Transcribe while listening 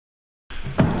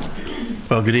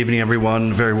Well, good evening,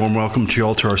 everyone. Very warm welcome to you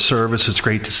all to our service. It's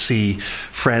great to see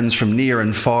friends from near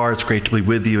and far. It's great to be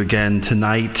with you again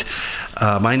tonight.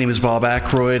 My name is Bob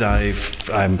Ackroyd.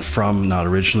 I'm from, not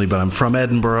originally, but I'm from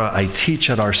Edinburgh. I teach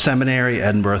at our seminary,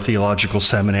 Edinburgh Theological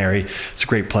Seminary. It's a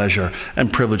great pleasure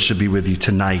and privilege to be with you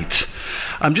tonight.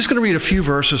 I'm just going to read a few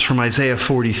verses from Isaiah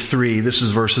 43. This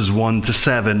is verses 1 to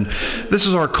 7. This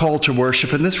is our call to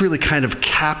worship, and this really kind of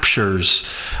captures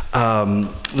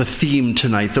the theme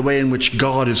tonight, the way in which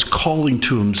God is calling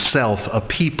to himself a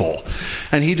people.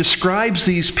 And he describes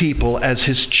these people as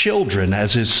his children,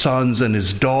 as his sons and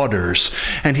his daughters.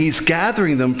 And he's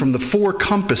gathering them from the four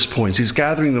compass points. He's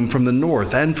gathering them from the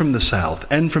north and from the south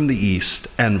and from the east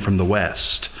and from the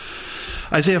west.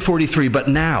 Isaiah 43, but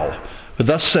now,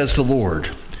 thus says the Lord,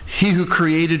 He who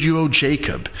created you, O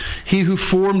Jacob, He who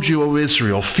formed you, O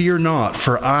Israel, fear not,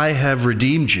 for I have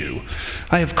redeemed you.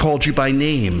 I have called you by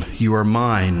name, you are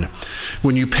mine.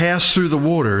 When you pass through the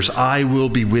waters, I will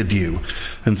be with you,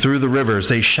 and through the rivers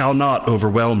they shall not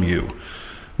overwhelm you.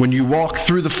 When you walk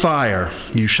through the fire,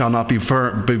 you shall not be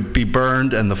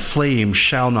burned, and the flame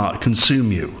shall not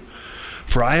consume you.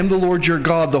 For I am the Lord your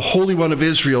God, the Holy One of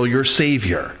Israel, your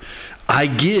Savior. I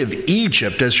give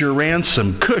Egypt as your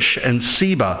ransom, Cush and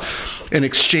Seba, in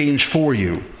exchange for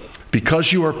you, because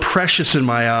you are precious in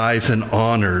my eyes and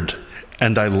honored,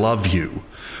 and I love you.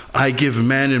 I give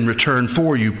men in return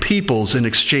for you, peoples in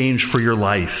exchange for your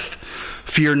life.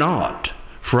 Fear not,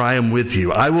 for I am with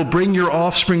you. I will bring your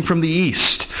offspring from the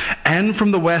east, and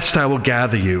from the west I will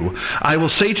gather you. I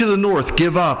will say to the north,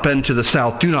 give up, and to the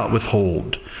south, do not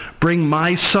withhold. Bring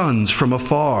my sons from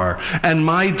afar, and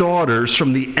my daughters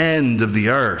from the end of the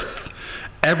earth.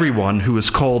 Everyone who is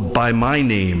called by my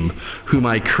name, whom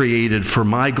I created for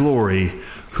my glory,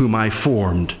 whom I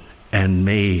formed and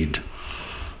made.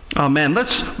 Amen.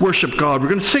 Let's worship God. We're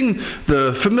going to sing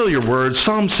the familiar words,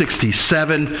 Psalm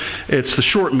 67. It's the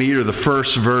short meter, the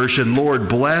first version. Lord,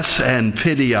 bless and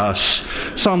pity us.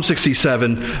 Psalm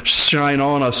 67, shine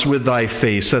on us with thy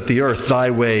face, that the earth thy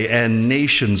way and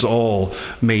nations all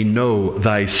may know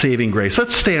thy saving grace.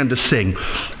 Let's stand to sing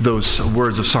those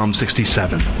words of Psalm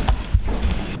 67.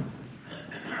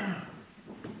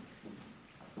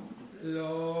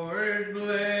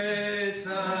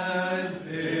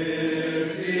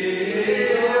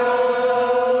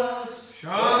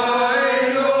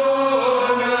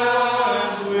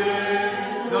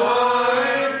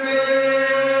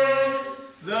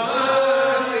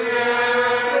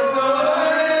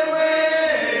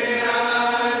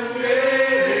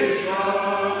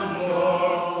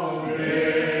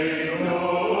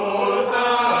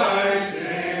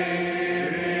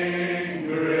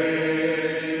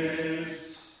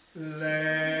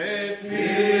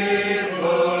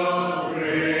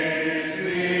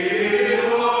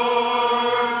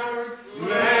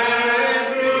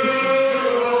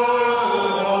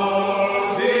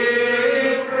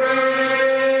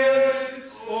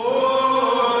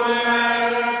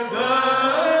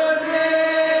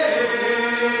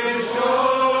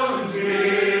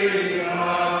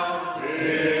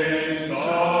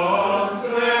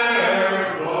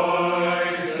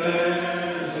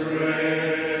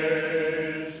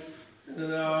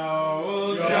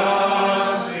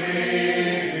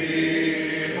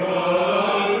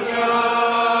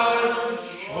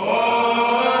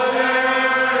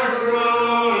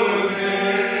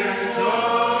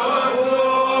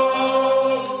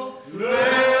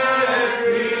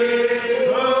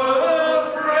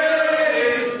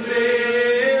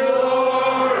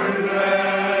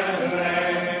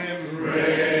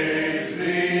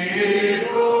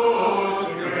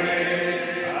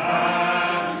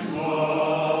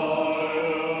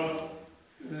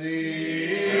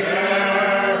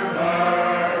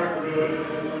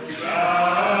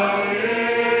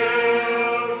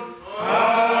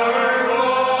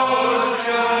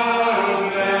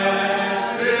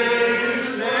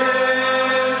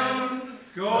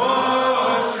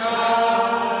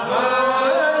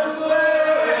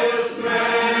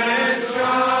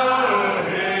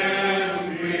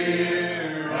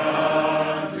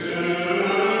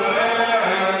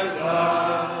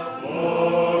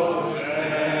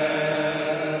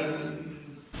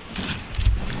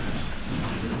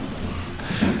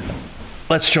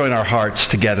 Let's join our hearts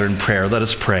together in prayer. Let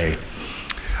us pray.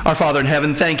 Our Father in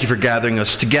heaven, thank you for gathering us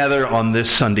together on this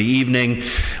Sunday evening.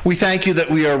 We thank you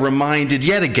that we are reminded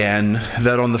yet again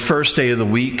that on the first day of the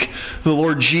week, the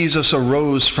Lord Jesus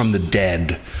arose from the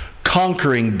dead,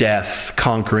 conquering death,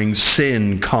 conquering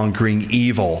sin, conquering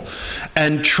evil,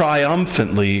 and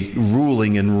triumphantly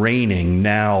ruling and reigning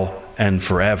now and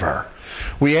forever.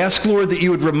 We ask, Lord, that you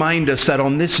would remind us that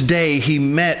on this day he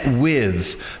met with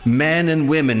men and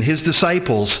women, his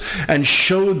disciples, and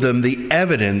showed them the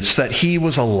evidence that he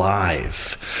was alive.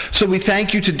 So we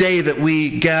thank you today that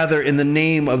we gather in the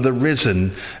name of the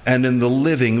risen and in the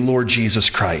living Lord Jesus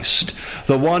Christ,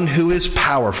 the one who is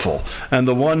powerful and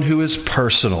the one who is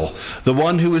personal, the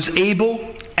one who is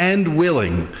able and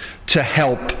willing to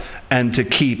help and to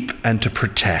keep and to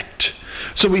protect.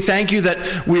 So we thank you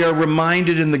that we are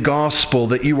reminded in the gospel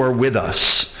that you are with us,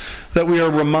 that we are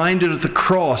reminded at the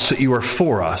cross that you are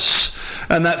for us,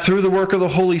 and that through the work of the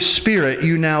Holy Spirit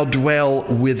you now dwell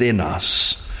within us.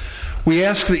 We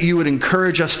ask that you would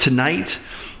encourage us tonight,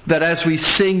 that as we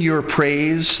sing your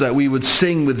praise, that we would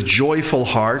sing with joyful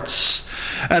hearts,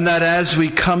 and that as we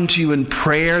come to you in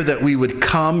prayer, that we would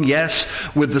come, yes,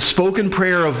 with the spoken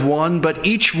prayer of one, but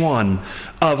each one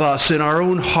of us in our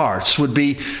own hearts would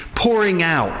be pouring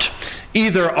out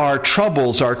either our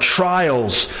troubles, our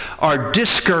trials, our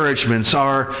discouragements,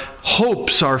 our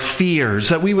hopes, our fears,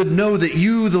 that we would know that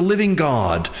you, the living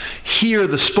God, hear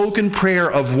the spoken prayer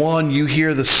of one, you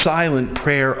hear the silent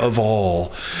prayer of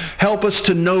all. Help us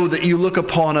to know that you look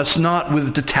upon us not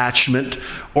with detachment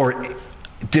or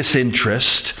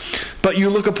disinterest, but you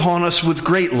look upon us with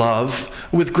great love,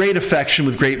 with great affection,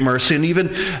 with great mercy. And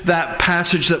even that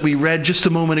passage that we read just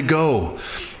a moment ago,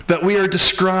 that we are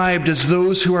described as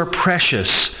those who are precious,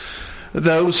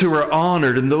 those who are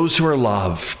honored, and those who are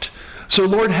loved. So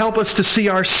Lord, help us to see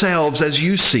ourselves as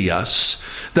you see us,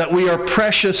 that we are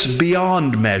precious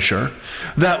beyond measure,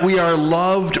 that we are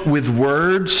loved with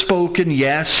words spoken,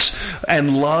 yes,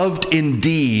 and loved in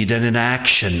deed and in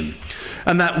action.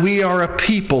 And that we are a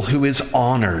people who is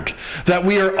honored. That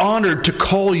we are honored to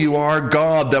call you our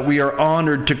God. That we are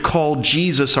honored to call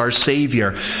Jesus our Savior.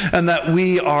 And that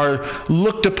we are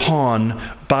looked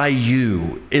upon by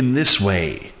you in this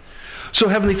way. So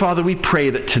Heavenly Father, we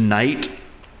pray that tonight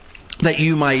that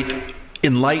you might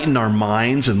enlighten our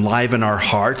minds, enliven our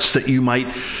hearts, that you might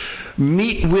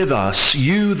meet with us,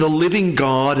 you the living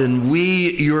God, and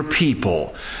we your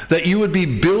people, that you would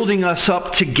be building us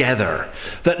up together,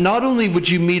 that not only would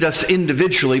you meet us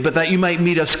individually, but that you might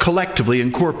meet us collectively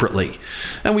and corporately.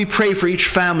 And we pray for each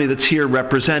family that's here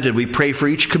represented. We pray for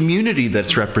each community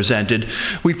that's represented.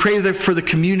 We pray that for the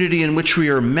community in which we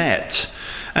are met.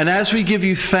 And as we give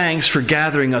you thanks for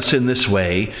gathering us in this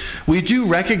way, we do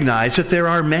recognize that there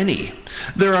are many.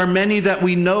 There are many that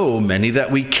we know, many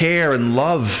that we care and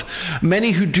love,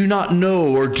 many who do not know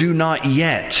or do not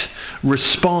yet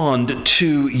respond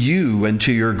to you and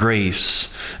to your grace.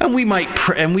 And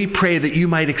we pray that you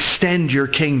might extend your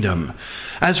kingdom.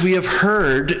 As we have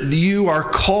heard, you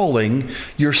are calling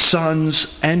your sons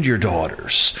and your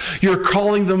daughters. You're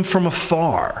calling them from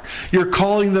afar. You're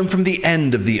calling them from the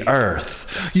end of the earth.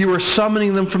 You are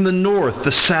summoning them from the north,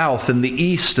 the south, and the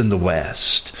east, and the west.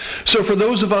 So for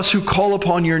those of us who call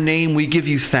upon your name, we give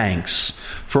you thanks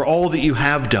for all that you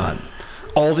have done,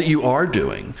 all that you are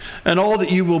doing, and all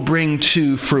that you will bring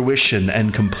to fruition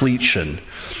and completion.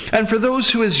 And for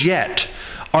those who as yet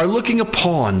are looking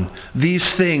upon these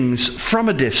things from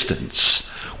a distance,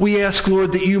 we ask,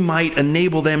 Lord, that you might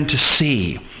enable them to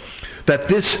see that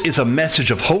this is a message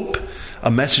of hope,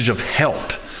 a message of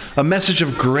help, a message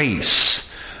of grace,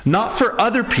 not for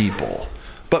other people,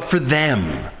 but for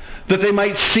them, that they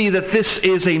might see that this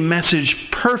is a message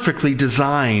perfectly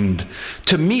designed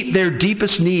to meet their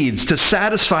deepest needs, to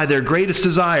satisfy their greatest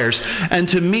desires, and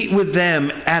to meet with them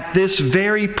at this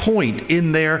very point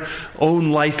in their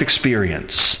own life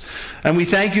experience. And we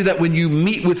thank you that when you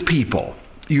meet with people,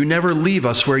 you never leave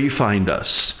us where you find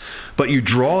us, but you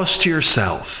draw us to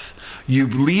yourself, you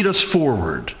lead us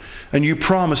forward, and you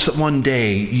promise that one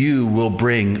day you will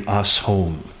bring us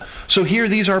home. So hear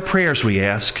these our prayers, we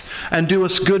ask, and do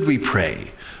us good, we pray,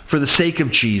 for the sake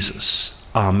of Jesus.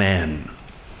 Amen.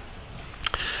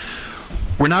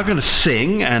 We're now going to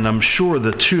sing, and I'm sure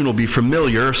the tune will be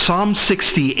familiar, Psalm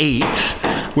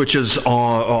 68, which is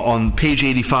on page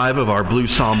 85 of our blue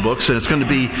psalm books, and it's going to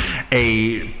be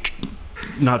a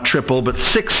not triple, but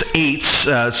 6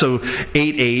 8s, so 8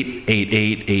 8 8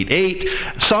 8 8 8.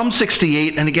 Psalm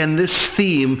 68, and again, this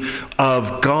theme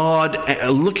of God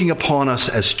looking upon us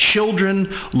as children,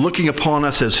 looking upon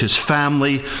us as his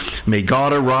family. May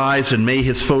God arise and may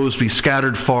his foes be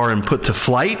scattered far and put to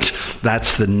flight.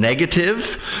 That's the negative.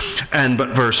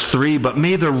 But verse 3, but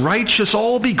may the righteous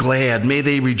all be glad, may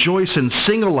they rejoice and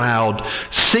sing aloud,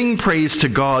 sing praise to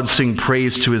God, sing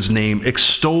praise to his name,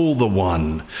 extol the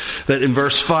one. That in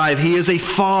verse 5, he is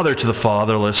a father to the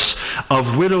fatherless,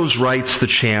 of widows' rights the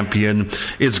champion,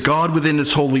 is God within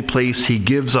his holy place, he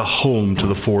gives a home to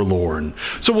the forlorn.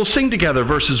 So we'll sing together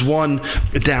verses 1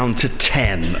 down to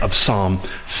 10 of Psalm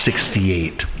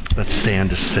 68. Let's stand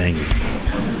to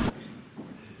sing.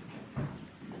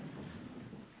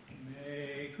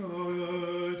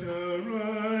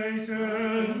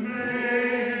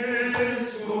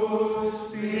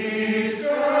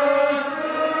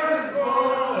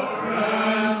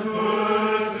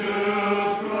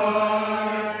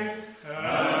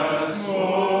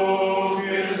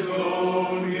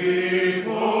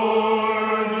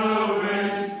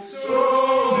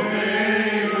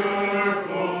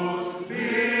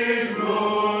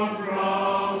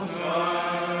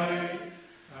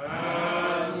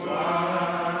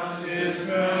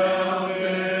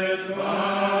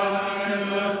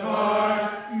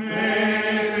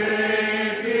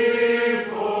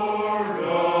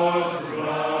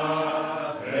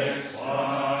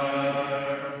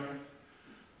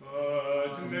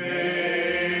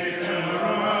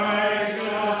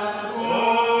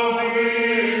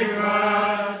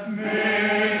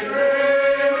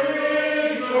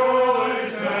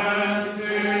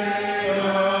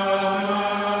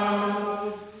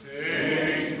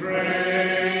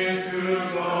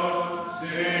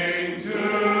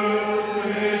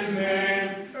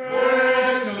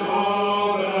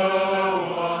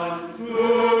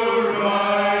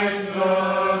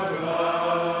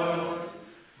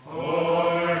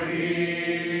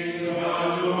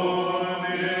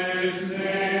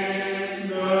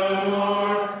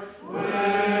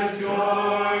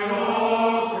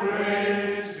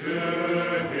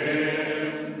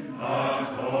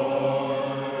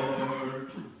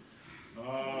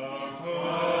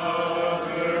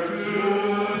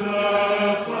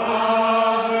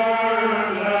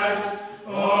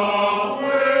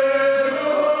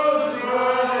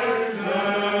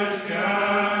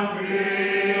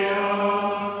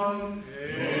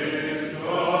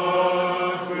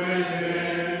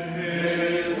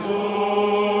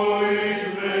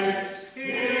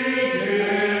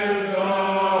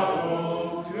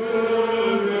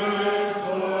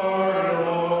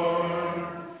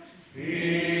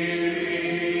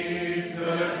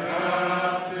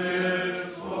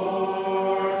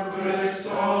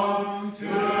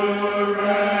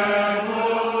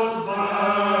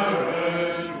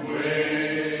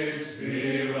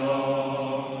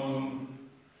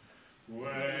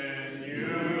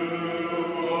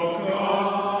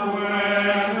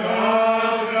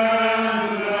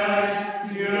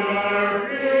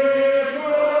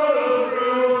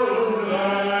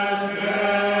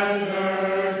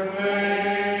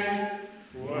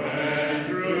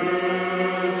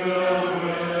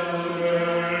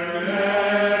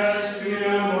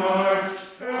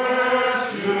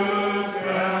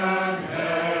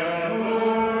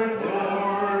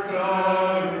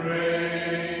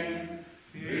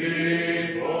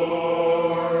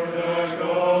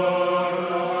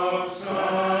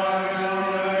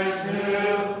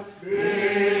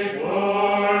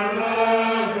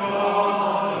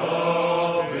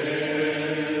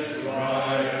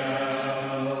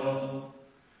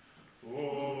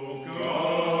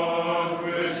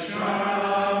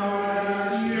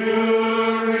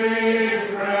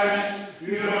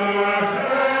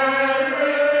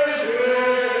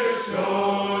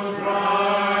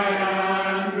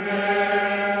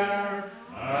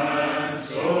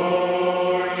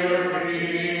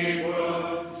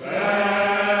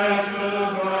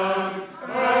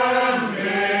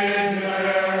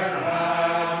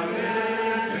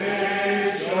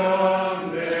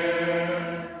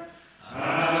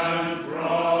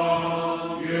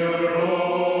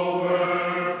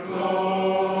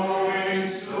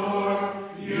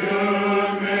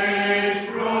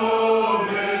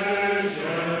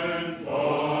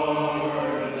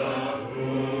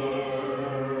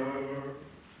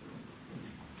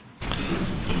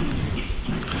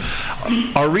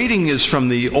 Our reading is from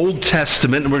the Old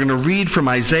Testament, and we're going to read from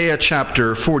Isaiah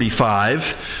chapter 45.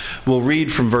 We'll read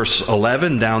from verse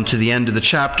 11 down to the end of the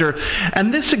chapter.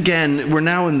 And this again, we're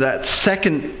now in that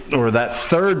second or that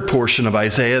third portion of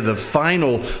Isaiah, the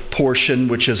final portion,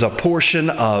 which is a portion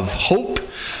of hope,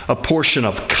 a portion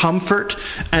of comfort,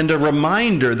 and a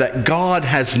reminder that God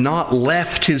has not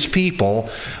left his people,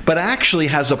 but actually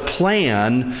has a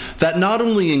plan that not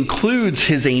only includes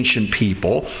his ancient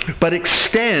people, but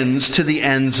extends to the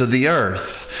ends of the earth.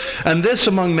 And this,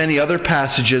 among many other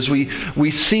passages,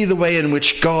 we see the way in which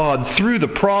God, through the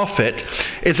prophet,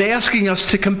 is asking us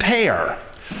to compare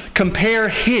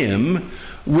him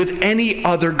with any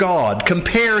other God.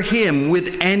 Compare him with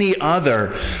any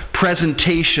other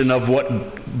presentation of what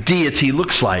deity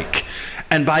looks like.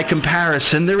 And by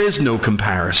comparison, there is no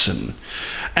comparison.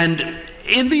 And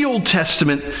in the Old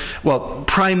Testament, well,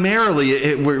 primarily,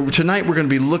 tonight we're going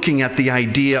to be looking at the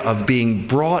idea of being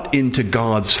brought into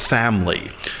God's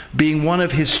family, being one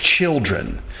of his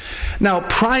children. Now,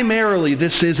 primarily,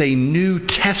 this is a New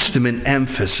Testament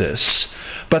emphasis.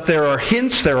 But there are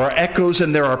hints, there are echoes,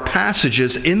 and there are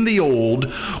passages in the Old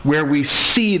where we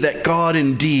see that God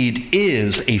indeed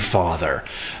is a father,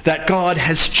 that God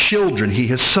has children, he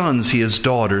has sons, he has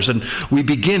daughters. And we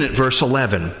begin at verse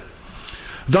 11.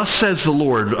 Thus says the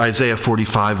Lord, Isaiah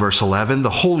 45, verse 11, the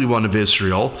Holy One of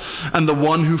Israel, and the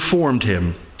one who formed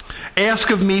him. Ask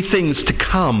of me things to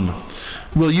come.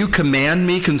 Will you command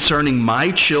me concerning my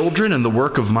children and the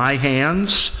work of my hands?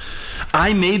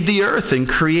 I made the earth and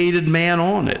created man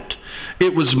on it.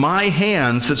 It was my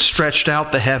hands that stretched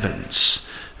out the heavens,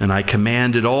 and I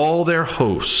commanded all their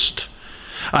host.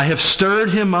 I have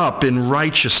stirred him up in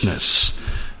righteousness,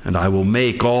 and I will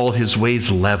make all his ways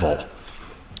level.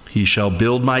 He shall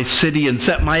build my city and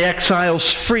set my exiles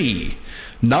free,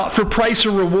 not for price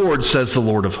or reward, says the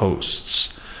Lord of hosts.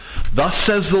 Thus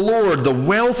says the Lord, the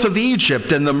wealth of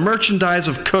Egypt and the merchandise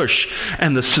of Cush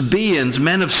and the Sabaeans,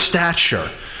 men of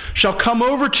stature, shall come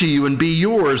over to you and be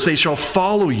yours. They shall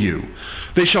follow you.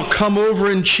 They shall come over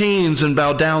in chains and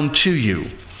bow down to you.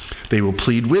 They will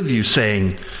plead with you,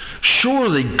 saying,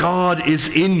 surely God is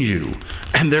in you,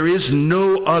 and there is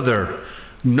no other,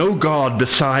 no God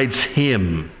besides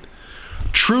him.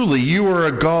 Truly you are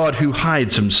a God who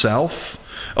hides himself,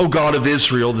 O God of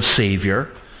Israel, the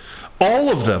Savior.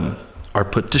 All of them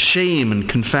are put to shame and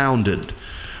confounded.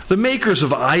 The makers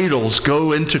of idols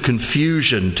go into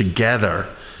confusion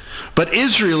together. But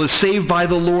Israel is saved by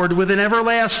the Lord with an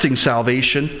everlasting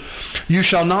salvation. You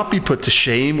shall not be put to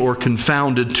shame or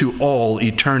confounded to all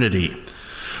eternity.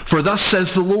 For thus says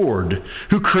the Lord,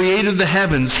 who created the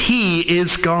heavens, he is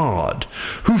God,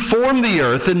 who formed the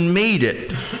earth and made it.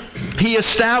 He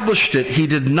established it, he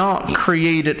did not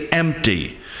create it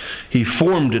empty. He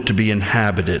formed it to be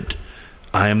inhabited.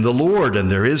 I am the Lord, and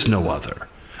there is no other.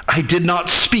 I did not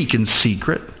speak in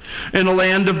secret, in a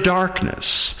land of darkness.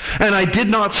 And I did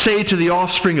not say to the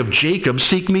offspring of Jacob,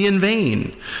 seek me in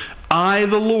vain. I,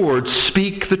 the Lord,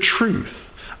 speak the truth.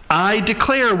 I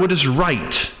declare what is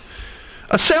right.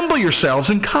 Assemble yourselves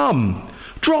and come.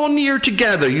 Draw near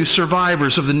together, you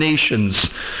survivors of the nations.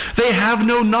 They have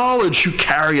no knowledge who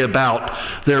carry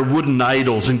about their wooden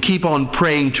idols and keep on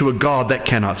praying to a God that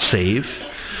cannot save.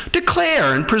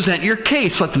 Declare and present your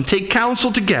case. Let them take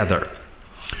counsel together.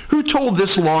 Who told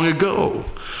this long ago?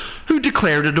 Who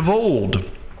declared it of old?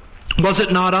 Was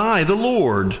it not I, the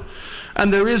Lord?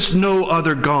 And there is no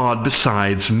other God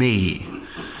besides me,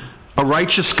 a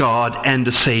righteous God and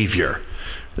a Savior.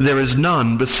 There is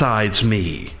none besides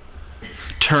me.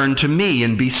 Turn to me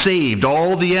and be saved,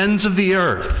 all the ends of the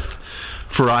earth,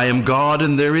 for I am God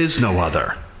and there is no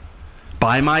other.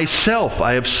 By myself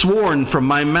I have sworn, from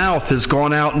my mouth has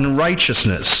gone out in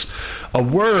righteousness, a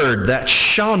word that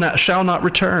shall not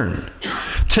return.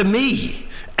 To me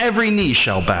every knee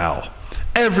shall bow,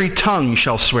 every tongue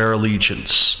shall swear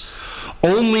allegiance.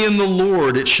 Only in the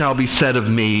Lord it shall be said of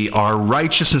me, our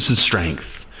righteousness and strength.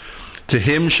 To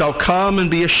him shall come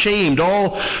and be ashamed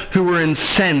all who were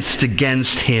incensed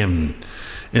against him.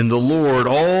 In the Lord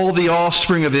all the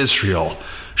offspring of Israel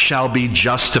shall be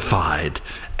justified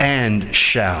and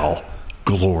shall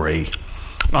glory.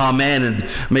 Amen.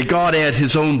 And may God add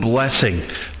his own blessing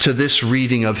to this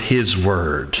reading of his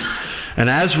word. And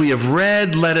as we have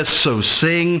read, let us so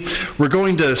sing. We're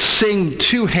going to sing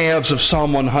two halves of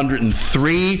Psalm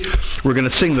 103. We're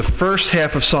going to sing the first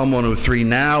half of Psalm 103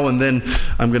 now, and then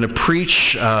I'm going to preach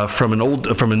from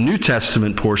a New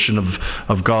Testament portion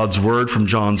of God's Word from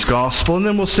John's Gospel, and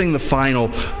then we'll sing the final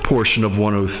portion of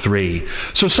 103.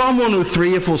 So Psalm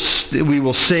 103, we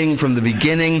will sing from the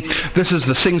beginning. This is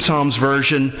the Sing Psalms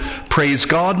version. Praise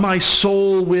God, my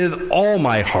soul, with all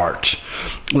my heart.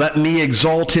 Let me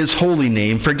exalt his holy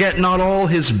name. Forget not all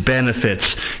his benefits.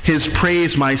 His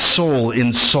praise my soul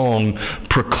in song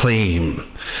proclaim.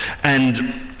 And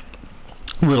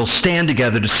we'll stand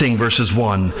together to sing verses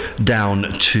 1 down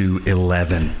to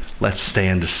 11. Let's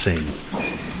stand to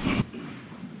sing.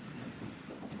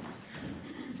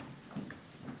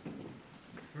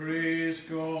 Praise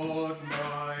God,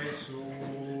 my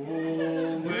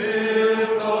soul,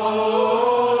 with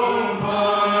all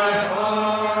my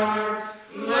heart.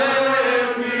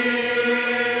 Let me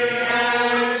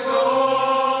exalt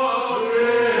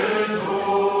His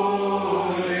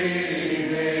holy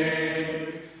name.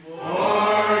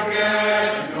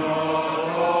 Forget not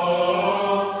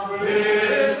all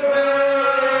His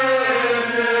benefits.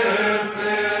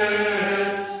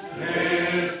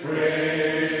 His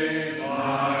praise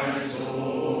my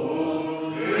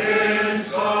soul in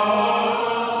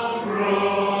song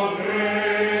proclaim.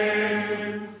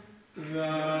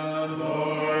 The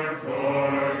Lord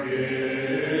forgive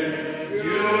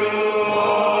you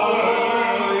all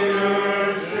your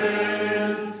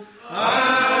sins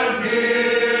and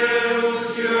heals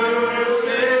your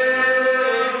sickness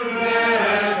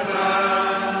and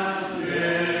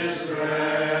distress.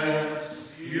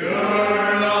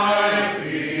 Your life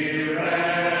He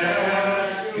rescues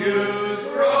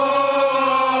from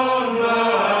the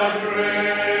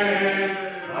grave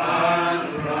and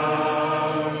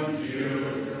round you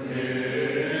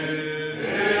His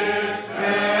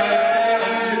tenderness.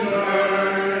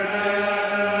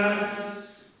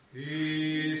 He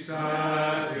satisfies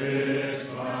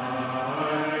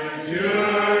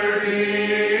your each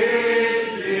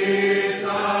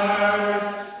desire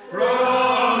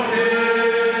from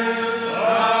His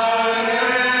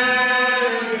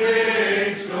unending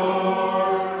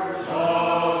source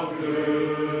of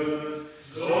good,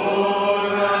 so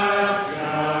that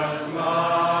just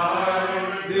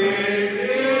like the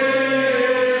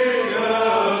eagle's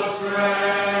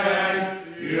strength,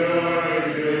 your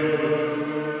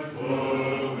youthful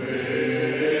vigor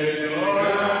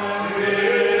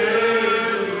is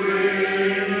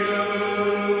renewed.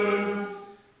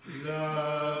 The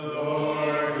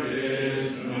Lord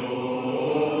is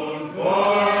known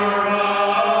for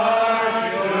righteousness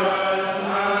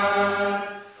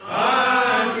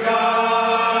and justice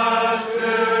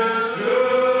to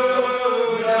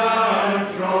the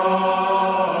downtrodden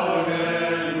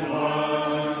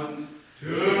ones.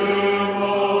 To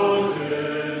Moses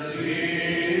He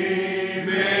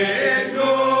made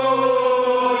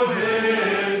known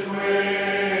His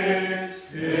ways,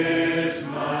 His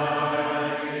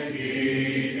mighty deeds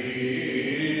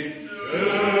to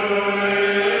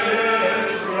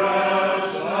Israel's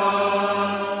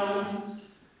sons.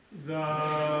 The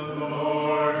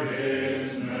Lord is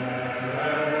merciful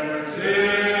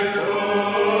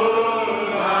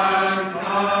and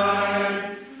kind,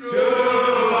 to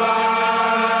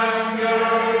anger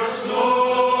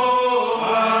slow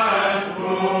and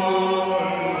full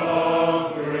of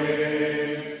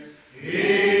grace. He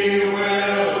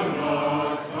will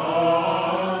not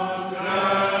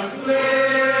constantly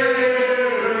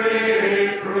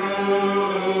reprove,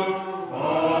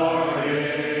 or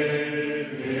in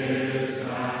His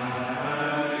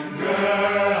anger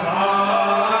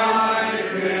hide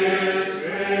His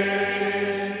face.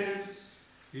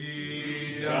 He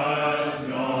does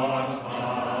not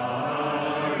punish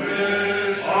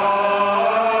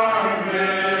our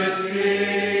misdeeds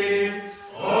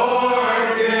or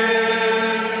give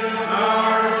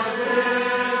our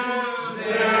sins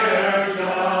their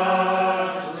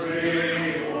just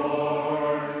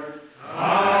reward.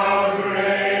 How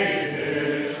great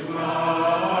His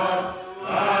love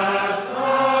as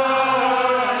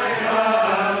Zion's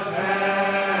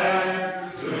hand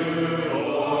to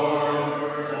doors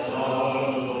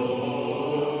of those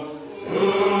who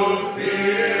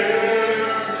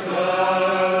fear the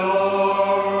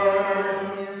Lord.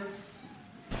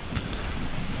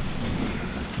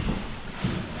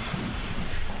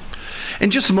 In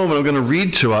just a moment, I'm going to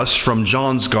read to us from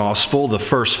John's Gospel, the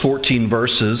first 14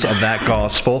 verses of that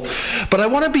Gospel. But I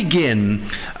want to begin,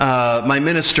 my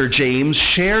minister James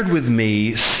shared with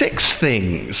me 6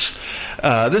 things.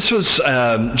 This was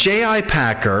J.I.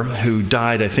 Packer, who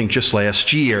died, I think, just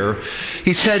last year.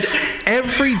 He said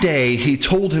every day he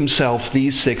told himself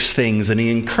these 6 things, and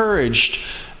he encouraged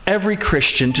every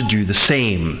Christian to do the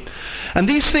same. And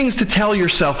these things to tell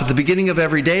yourself at the beginning of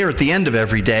every day or at the end of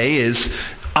every day is,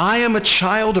 I am a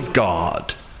child of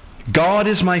God. God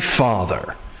is my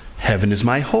Father. Heaven is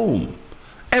my home.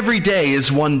 Every day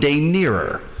is one day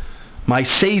nearer. My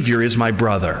Savior is my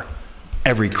brother.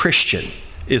 Every Christian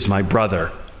is my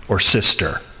brother or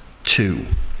sister too.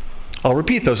 I'll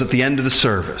repeat those at the end of the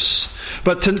service.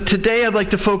 But today I'd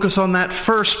like to focus on that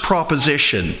first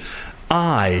proposition.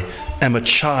 I am a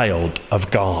child of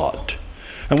God.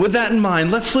 And with that in mind,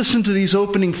 let's listen to these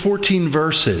opening 14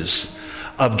 verses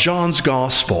of John's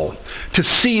Gospel to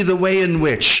see the way in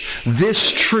which this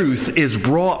truth is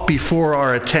brought before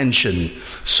our attention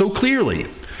so clearly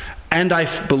and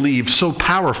I believe so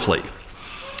powerfully.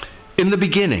 In the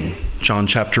beginning, John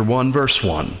chapter 1, verse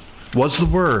 1, was the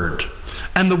Word,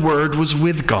 and the Word was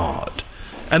with God,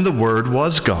 and the Word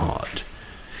was God.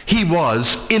 He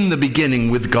was in the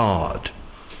beginning with God.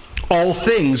 All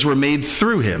things were made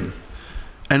through him,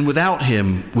 and without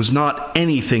him was not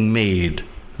anything made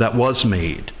that was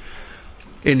made.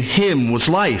 In him was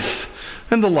life,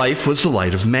 and the life was the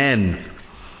light of men.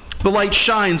 The light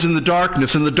shines in the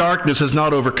darkness, and the darkness has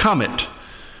not overcome it.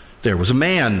 There was a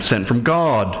man sent from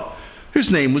God, whose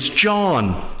name was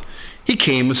John. He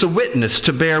came as a witness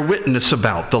to bear witness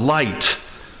about the light,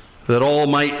 that all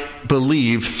might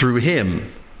believe through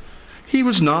him. He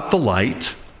was not the light,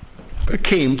 but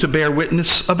came to bear witness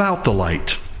about the light.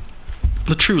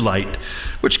 The true light,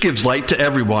 which gives light to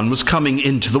everyone, was coming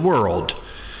into the world.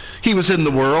 He was in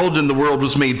the world, and the world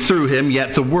was made through him, yet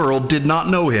the world did not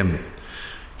know him.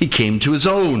 He came to his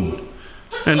own,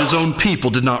 and his own people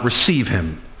did not receive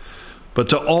him. But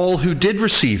to all who did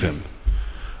receive him,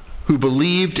 who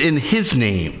believed in his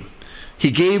name,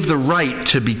 he gave the right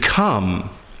to become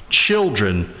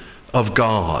children of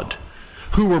God,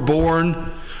 who were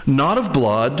born not of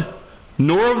blood,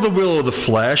 nor of the will of the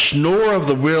flesh, nor of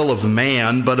the will of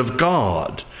man, but of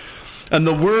God. And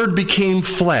the Word became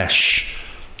flesh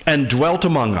and dwelt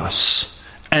among us,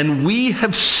 and we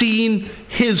have seen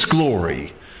his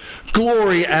glory,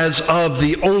 glory as of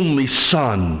the only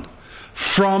Son,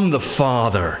 from the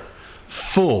Father,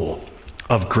 full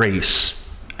of grace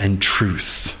and truth.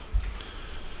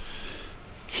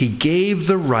 He gave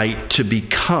the right to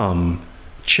become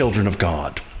children of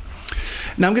God.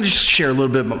 Now I'm going to just share a little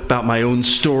bit about my own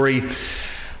story.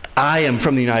 I am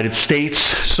from the United States,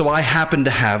 so I happen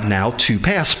to have now 2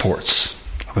 passports.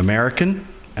 I'm American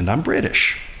and I'm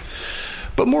British.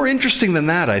 But more interesting than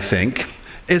that, I think,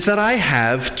 is that I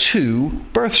have 2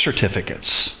 birth certificates.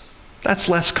 That's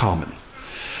less common.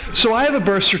 So I have a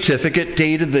birth certificate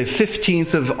dated the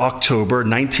 15th of October,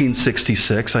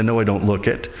 1966. I know I don't look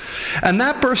it. And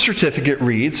that birth certificate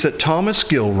reads that Thomas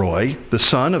Gilroy, the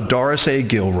son of Doris A.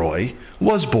 Gilroy,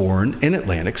 was born in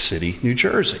Atlantic City, New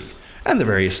Jersey. And the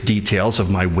various details of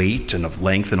my weight and of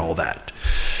length and all that.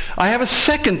 I have a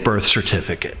second birth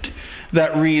certificate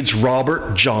that reads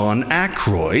Robert John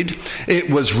Ackroyd.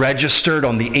 It was registered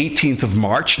on the 18th of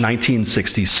March,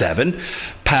 1967.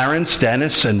 Parents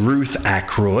Dennis and Ruth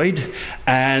Ackroyd,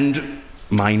 and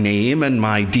my name and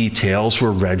my details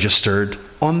were registered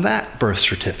on that birth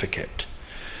certificate.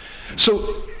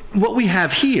 So what we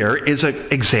have here is an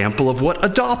example of what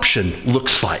adoption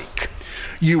looks like.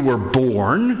 You were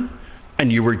born,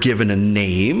 and you were given a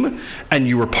name, and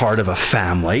you were part of a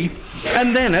family.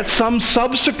 And then at some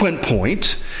subsequent point,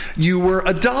 you were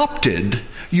adopted.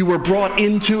 You were brought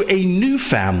into a new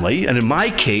family, and in my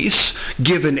case,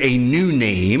 given a new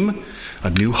name, a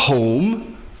new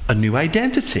home, a new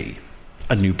identity,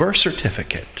 a new birth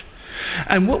certificate.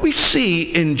 And what we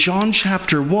see in John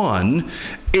chapter 1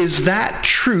 is that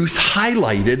truth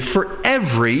highlighted for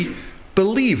every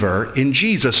believer in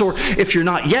Jesus. Or if you're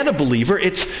not yet a believer,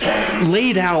 it's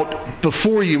laid out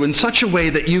before you in such a way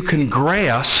that you can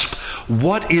grasp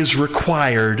what is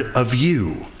required of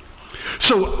you.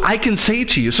 So I can say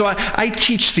to you, I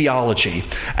teach theology,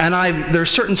 and there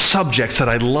are certain subjects that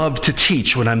I love to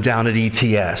teach when I'm down at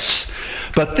ETS.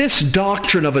 But this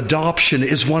doctrine of adoption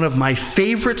is one of my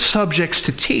favorite subjects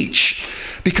to teach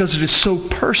because it is so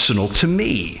personal to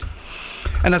me.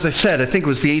 And as I said, I think it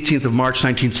was the 18th of March,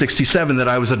 1967, that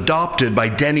I was adopted by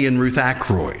Denny and Ruth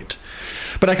Ackroyd.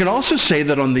 But I can also say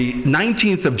that on the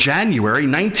 19th of January,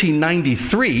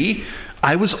 1993,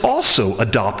 I was also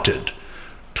adopted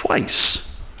twice.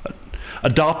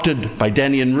 Adopted by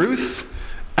Denny and Ruth,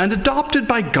 and adopted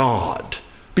by God.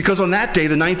 Because on that day,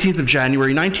 the 19th of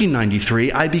January,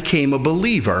 1993, I became a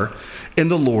believer in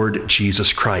the Lord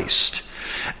Jesus Christ.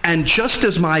 And just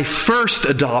as my first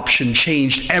adoption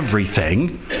changed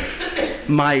everything,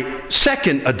 my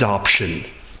second adoption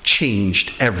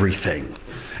changed everything.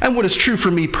 And what is true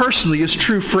for me personally is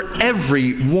true for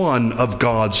every one of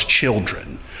God's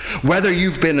children. Whether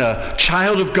you've been a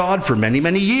child of God for many,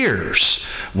 many years,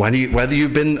 whether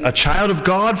you've been a child of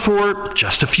God for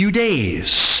just a few days.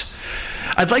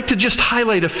 I'd like to just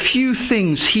highlight a few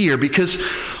things here because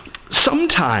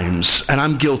sometimes, and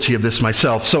I'm guilty of this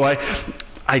myself, so I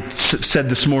said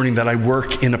this morning that I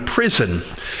work in a prison.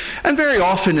 And very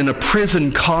often in a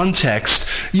prison context,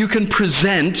 you can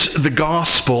present the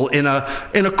gospel in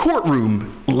a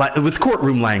courtroom with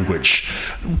courtroom language.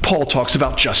 Paul talks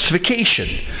about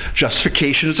justification.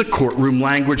 Justification is a courtroom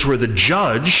language where the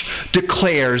judge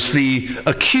declares the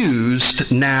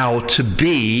accused now to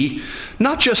be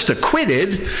not just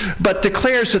acquitted, but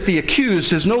declares that the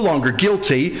accused is no longer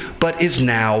guilty, but is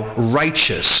now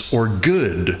righteous or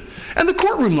good. And the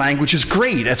courtroom language is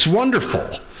great. It's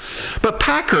wonderful. But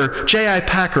J.I.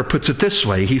 Packer puts it this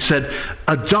way. He said,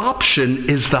 adoption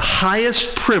is the highest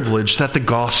privilege that the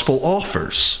gospel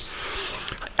offers.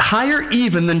 Higher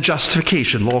even than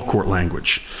justification, law court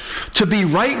language. To be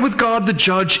right with God the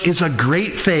judge is a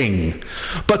great thing,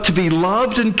 but to be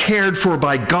loved and cared for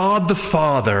by God the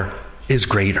Father is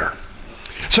greater.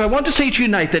 So I want to say to you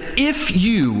tonight that if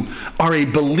you are a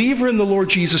believer in the Lord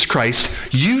Jesus Christ,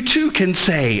 you too can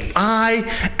say,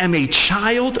 I am a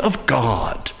child of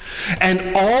God,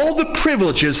 and all the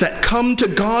privileges that come to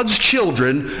God's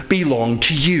children belong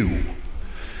to you.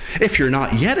 If you're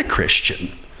not yet a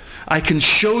Christian, I can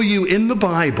show you in the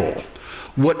Bible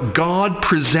what God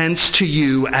presents to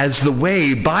you as the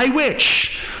way by which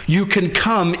you can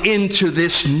come into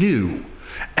this new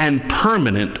and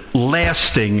permanent,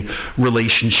 lasting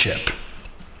relationship.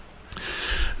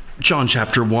 John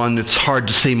chapter 1, it's hard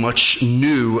to say much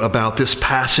new about this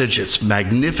passage. It's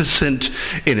magnificent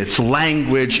in its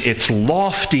language. It's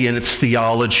lofty in its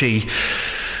theology.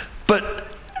 But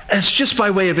as just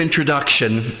by way of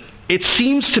introduction, it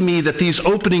seems to me that these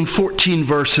opening 14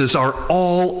 verses are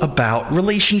all about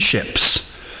relationships.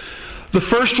 The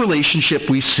first relationship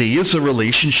we see is the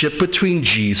relationship between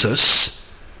Jesus,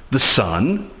 the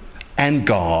Son, and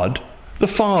God, the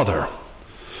Father.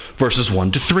 Verses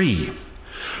 1 to 3.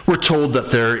 We're told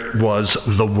that there was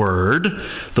the Word.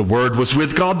 The Word was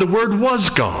with God. The Word was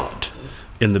God.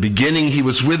 In the beginning he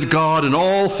was with God, and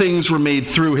all things were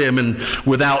made through him, and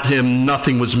without him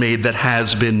nothing was made that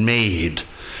has been made.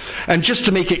 And just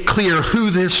to make it clear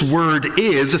who this Word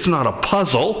is, it's not a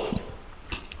puzzle.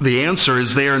 The answer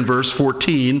is there in verse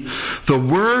 14. The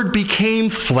Word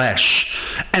became flesh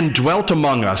and dwelt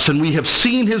among us, and we have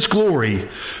seen his glory,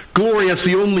 glory as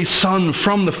the only Son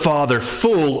from the Father,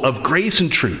 full of grace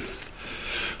and truth.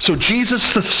 So Jesus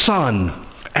the Son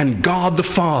and God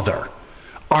the Father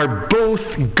are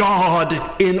both God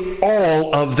in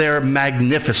all of their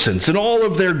magnificence, in all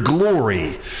of their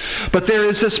glory. But there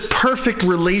is this perfect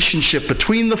relationship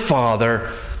between the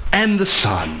Father and the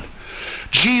Son.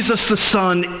 Jesus the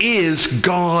Son is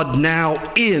God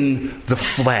now in the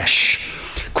flesh.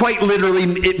 Quite literally,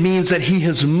 it means that he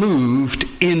has moved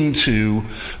into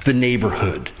the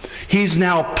neighborhood. He's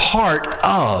now part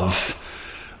of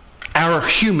our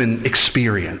human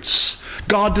experience.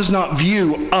 God does not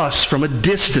view us from a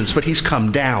distance, but he's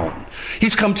come down.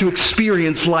 He's come to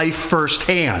experience life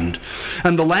firsthand.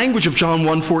 And the language of John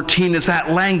 1:14 is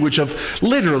that language of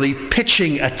literally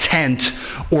pitching a tent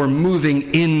or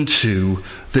moving into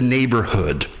the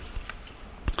neighborhood.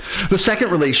 The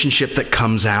second relationship that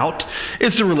comes out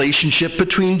is the relationship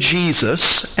between Jesus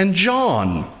and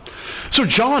John. So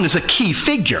John is a key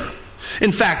figure.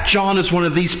 In fact, John is one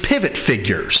of these pivot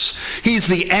figures. He's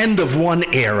the end of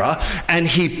one era, and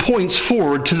he points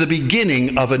forward to the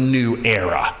beginning of a new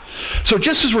era. So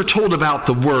just as we're told about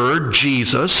the Word,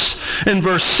 Jesus, in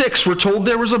verse 6 we're told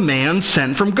there was a man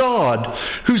sent from God,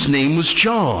 whose name was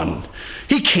John.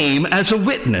 He came as a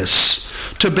witness,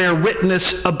 to bear witness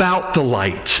about the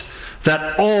light,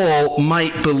 that all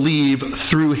might believe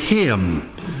through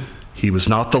him. He was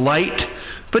not the light,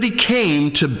 but he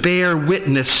came to bear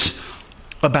witness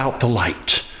about the light.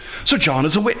 So John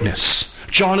is a witness.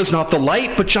 John is not the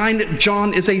light, but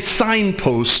John is a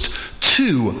signpost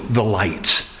to the light.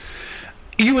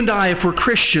 You and I, if we're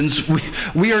Christians,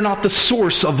 we are not the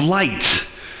source of light.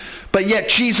 But yet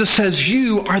Jesus says,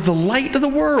 you are the light of the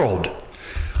world.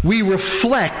 We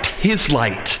reflect his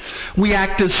light. We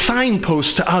act as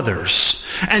signposts to others.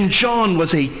 And John was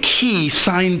a key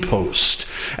signpost.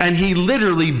 And he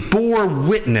literally bore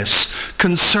witness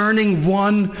concerning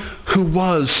one who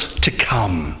was to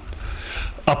come.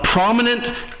 A prominent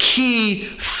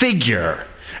key figure,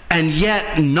 and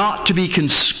yet not to be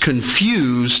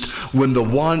confused with the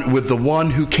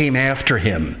one who came after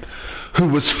him, who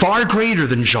was far greater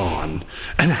than John,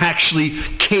 and actually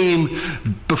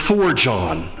came before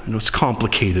John. I know it's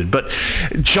complicated, but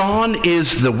John is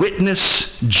the witness.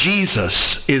 Jesus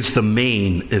is the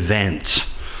main event.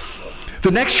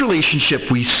 The next relationship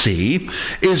we see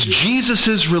is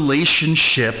Jesus'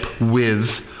 relationship with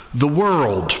the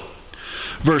world.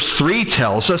 Verse 3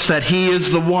 tells us that he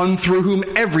is the one through whom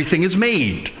everything is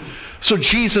made. So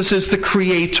Jesus is the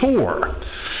creator.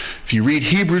 If you read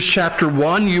Hebrews chapter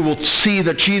 1, you will see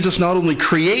that Jesus not only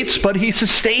creates, but he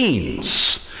sustains.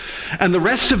 And the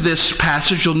rest of this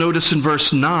passage, you'll notice in verse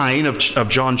 9 of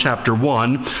John chapter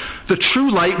 1, the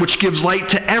true light which gives light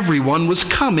to everyone was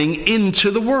coming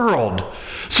into the world.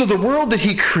 So the world that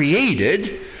he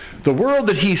created, the world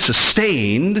that he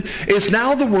sustained, is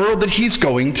now the world that he's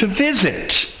going to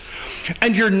visit.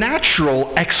 And your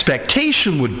natural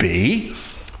expectation would be,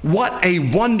 what a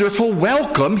wonderful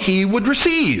welcome he would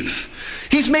receive.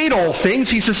 He's made all things.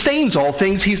 He sustains all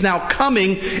things. He's now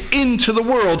coming into the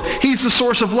world. He's the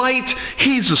source of light.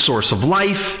 He's the source of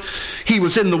life. He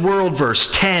was in the world, verse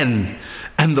 10,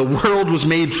 and the world was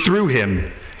made through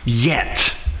him. Yet,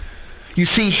 you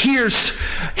see,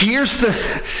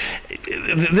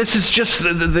 this is just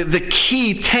the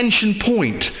key tension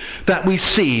point that we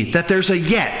see, that there's a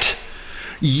yet.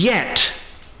 Yet,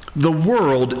 the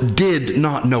world did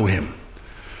not know him.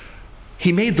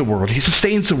 He made the world. He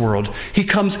sustains the world. He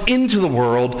comes into the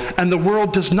world, and the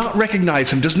world does not recognize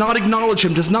him, does not acknowledge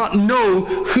him, does not know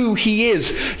who he is.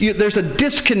 There's a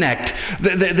disconnect.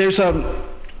 There's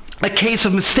a case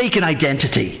of mistaken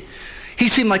identity. He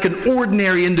seemed like an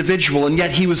ordinary individual, and yet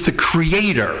he was the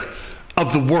creator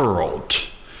of the world.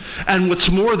 And what's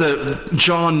more,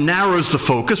 John narrows the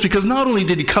focus, because not only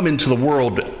did he come into the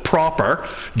world proper,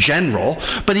 general,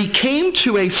 but he came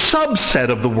to a subset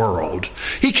of the world.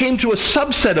 He came to a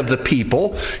subset of the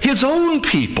people, his own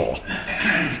people.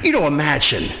 You know,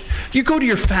 imagine, you go to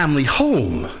your family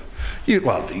home.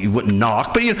 You wouldn't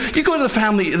knock, but you go to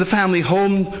the family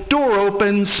home, door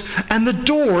opens, and the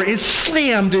door is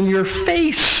slammed in your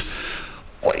face.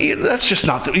 Well, that's just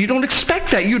not, you don't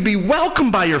expect that. You'd be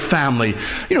welcomed by your family.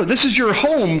 You know, this is your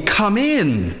home. Come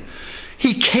in.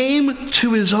 He came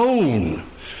to his own.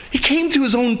 He came to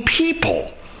his own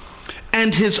people.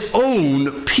 And his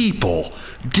own people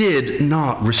did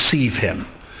not receive him.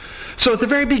 So at the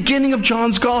very beginning of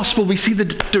John's Gospel, we see the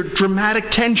dramatic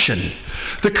tension.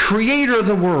 The creator of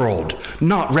the world,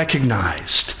 not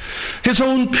recognized. His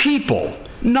own people,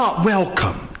 not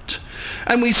welcomed.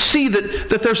 And we see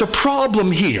that there's a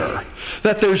problem here.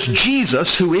 That there's Jesus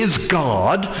who is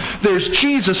God, there's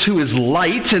Jesus who is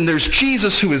light, and there's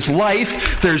Jesus who is life.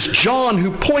 There's John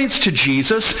who points to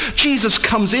Jesus. Jesus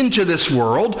comes into this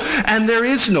world, and there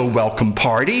is no welcome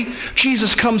party. Jesus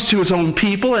comes to his own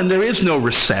people, and there is no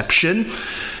reception.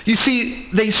 You see,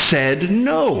 they said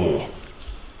no.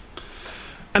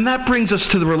 And that brings us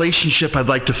to the relationship I'd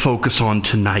like to focus on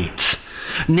tonight.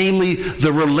 Namely,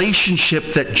 the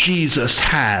relationship that Jesus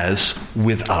has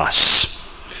with us.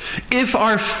 If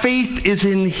our faith is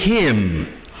in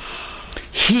him,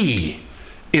 he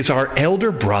is our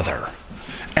elder brother,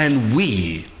 and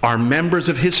we are members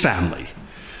of his family.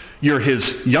 You're his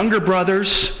younger brothers,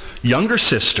 younger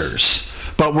sisters,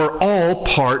 but we're all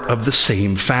part of the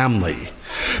same family.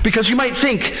 Because you might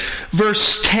think, verse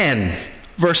 10,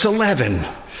 verse 11,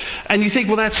 and you think,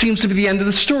 well, that seems to be the end of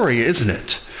the story, isn't it?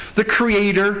 The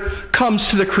Creator comes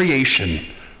to the creation.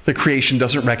 The creation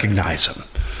doesn't recognize him.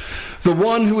 The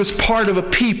one who is part of a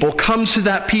people comes to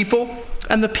that people,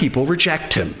 and the people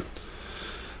reject him.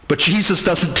 But Jesus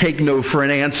doesn't take no for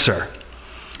an answer.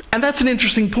 And that's an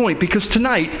interesting point, because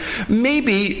tonight,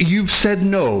 maybe you've said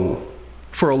no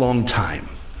for a long time.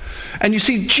 And you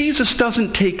see, Jesus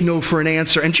doesn't take no for an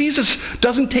answer, and Jesus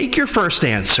doesn't take your first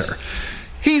answer.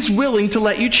 He's willing to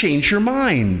let you change your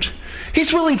mind.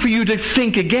 He's willing for you to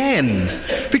think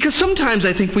again. Because sometimes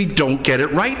I think we don't get it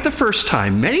right the first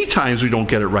time. Many times we don't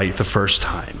get it right the first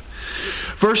time.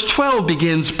 Verse 12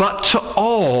 begins, but to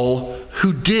all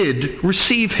who did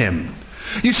receive him.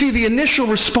 You see, the initial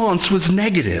response was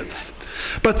negative.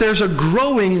 But there's a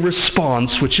growing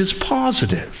response which is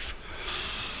positive.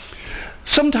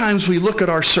 Sometimes we look at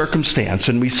our circumstance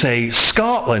and we say,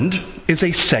 Scotland is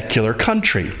a secular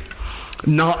country.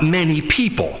 Not many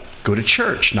people go to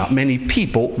church. Not many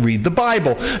people read the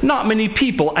Bible. Not many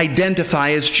people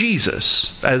identify as Jesus,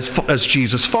 as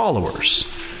Jesus followers.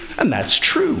 And that's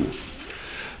true.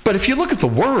 But if you look at the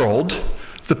world,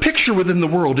 the picture within the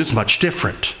world is much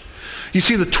different. You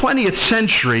see, the 20th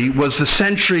century was the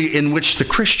century in which the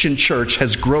Christian church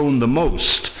has grown the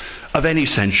most of any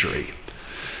century.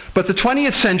 But the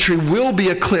 20th century will be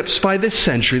eclipsed by this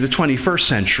century, the 21st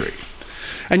century.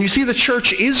 And you see, the church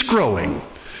is growing.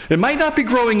 It might not be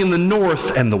growing in the north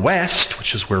and the west,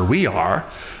 which is where we are,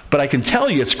 but I can tell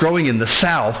you it's growing in the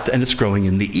south and it's growing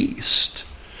in the east.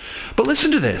 But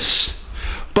listen to this.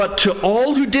 But to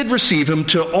all who did receive him,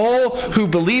 to all who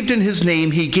believed in his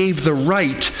name, he gave the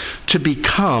right to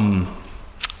become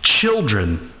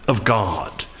children of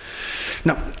God.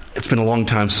 Now, it's been a long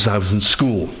time since I was in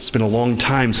school. It's been a long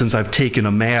time since I've taken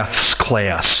a maths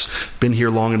class. been here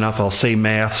long enough, I'll say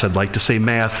maths. I'd like to say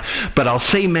math, but I'll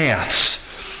say maths.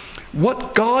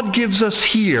 What God gives us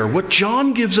here, what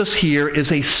John gives us here, is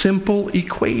a simple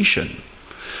equation.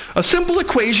 A simple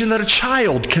equation that a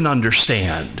child can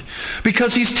understand.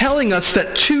 Because he's telling us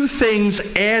that two things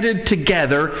added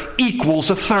together equals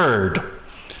a third.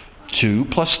 2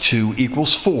 plus 2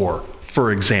 equals 4,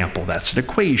 for example. That's an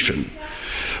equation.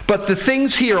 But the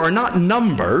things here are not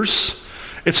numbers.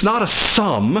 It's not a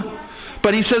sum.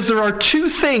 But he says there are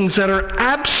two things that are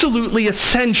absolutely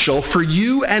essential for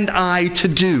you and I to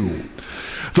do.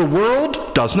 The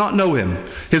world does not know him.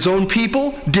 His own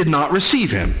people did not receive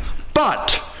him.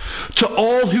 But to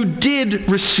all who did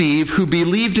receive, who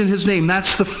believed in his name,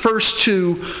 that's the first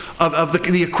two of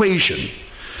the equation.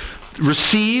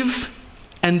 Receive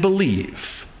and believe.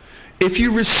 If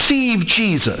you receive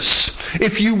Jesus,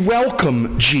 if you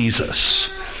welcome Jesus,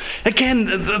 again,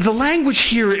 the language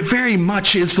here very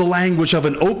much is the language of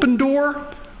an open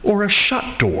door or a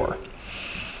shut door.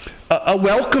 A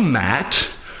welcome mat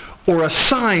or a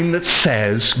sign that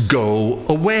says, go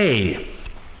away.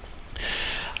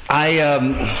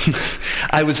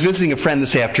 I was visiting a friend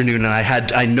this afternoon, and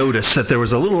I noticed that there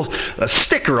was a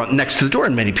sticker next to the door,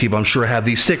 and many people, I'm sure, have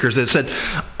these stickers that said,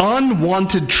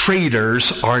 unwanted traders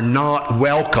are not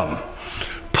welcome.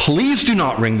 Please do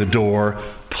not ring the door.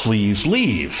 Please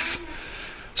leave.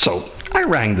 So I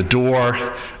rang the door,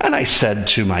 and I said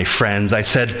to my friends,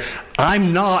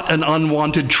 I'm not an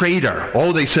unwanted trader.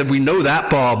 Oh, they said, we know that,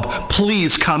 Bob.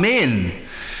 Please come in.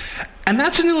 And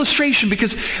that's an illustration, because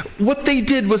what they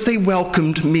did was they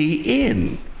welcomed me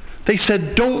in. They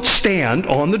said, don't stand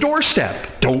on the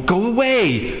doorstep. Don't go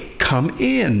away. Come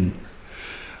in.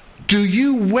 Do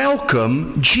you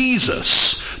welcome Jesus?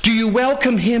 Do you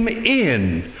welcome him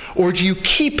in? Or do you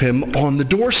keep him on the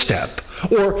doorstep?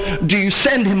 Or do you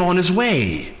send him on his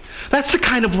way? That's the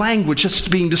kind of language that's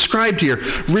being described here.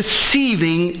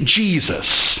 Receiving Jesus.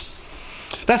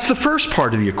 That's the first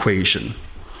part of the equation.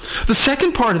 The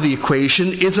second part of the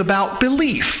equation is about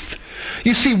belief.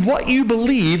 You see, what you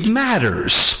believe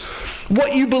matters.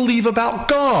 What you believe about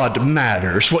God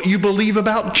matters. What you believe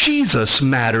about Jesus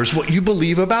matters. What you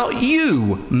believe about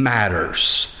you matters.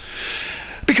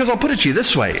 Because I'll put it to you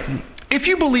this way. If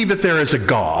you believe that there is a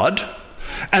God,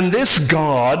 and this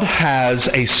God has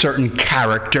a certain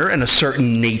character and a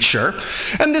certain nature,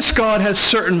 and this God has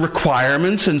certain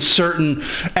requirements and certain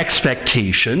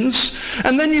expectations,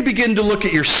 and then you begin to look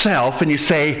at yourself and you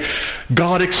say,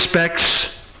 God expects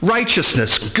righteousness,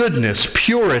 goodness,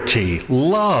 purity,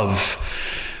 love,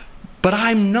 but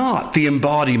I'm not the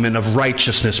embodiment of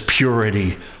righteousness,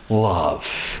 purity, love.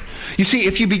 You see,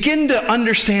 if you begin to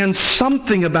understand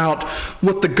something about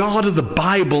what the God of the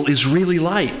Bible is really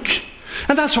like,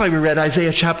 and that's why we read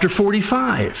Isaiah chapter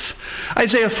 45.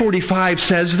 Isaiah 45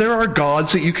 says there are gods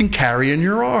that you can carry in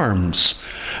your arms.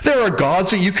 There are gods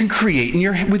that you can create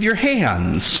with your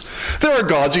hands. There are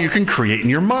gods that you can create in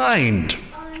your mind.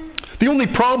 The only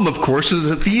problem, of course, is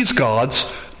that these gods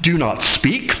do not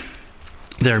speak.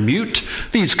 They're mute.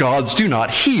 These gods do not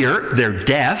hear. They're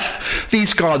deaf.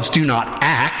 These gods do not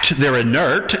act. They're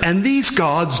inert. And these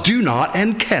gods do not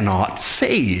and cannot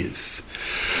save.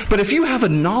 But if you have a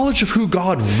knowledge of who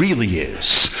God really is,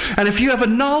 and if you have a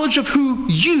knowledge of who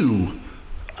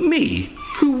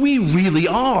who we really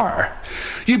are,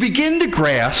 you begin to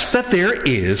grasp that there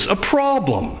is a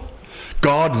problem.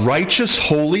 God righteous,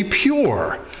 holy,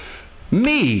 pure.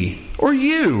 Me, or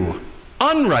you,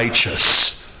 unrighteous,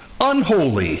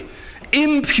 unholy,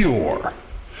 impure.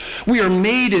 We are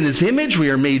made in his image, we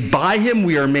are made by him,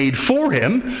 we are made for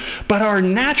him, but our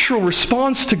natural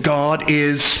response to God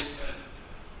is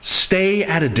stay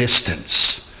at a distance.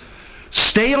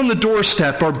 Stay on the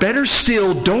doorstep, or better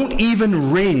still, don't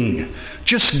even ring.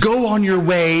 Just go on your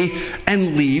way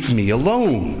and leave me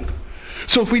alone.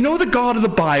 So if we know the God of the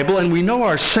Bible and we know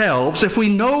ourselves, if we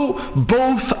know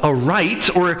both aright,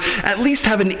 or at least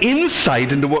have an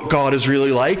insight into what God is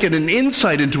really like and an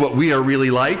insight into what we are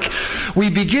really like, we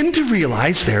begin to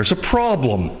realize there's a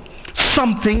problem.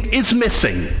 Something is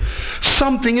missing.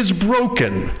 Something is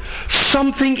broken.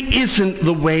 Something isn't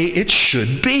the way it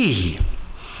should be.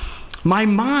 My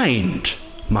mind,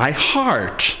 my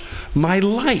heart, my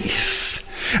life.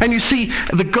 And you see,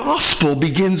 the gospel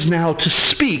begins now to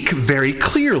speak very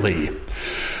clearly.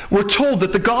 We're told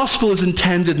that the gospel is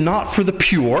intended not for the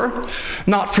pure,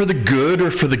 not for the good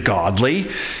or for the godly.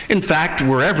 In fact,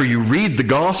 wherever you read the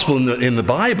gospel in the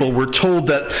Bible, we're told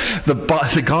that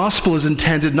the gospel is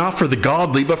intended not for the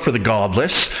godly, but for the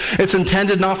godless. It's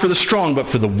intended not for the strong,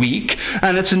 but for the weak.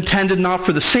 And it's intended not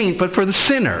for the saint, but for the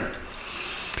sinner.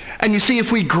 And you see, if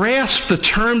we grasp the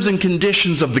terms and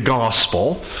conditions of the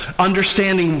gospel,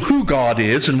 understanding who God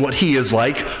is and what he is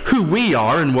like, who we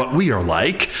are and what we are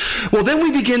like, well, then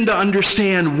we begin to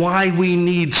understand why we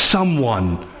need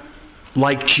someone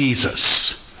like Jesus.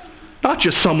 Not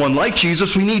just someone like Jesus,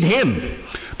 we need him.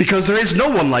 Because there is no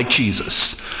one like Jesus.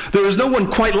 There is no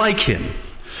one quite like him.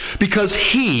 Because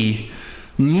he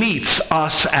meets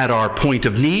us at our point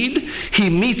of need. He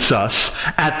meets us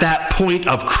at that point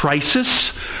of crisis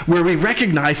where we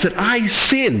recognize that I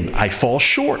sin, I fall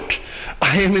short.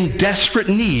 I am in desperate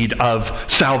need of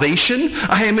salvation.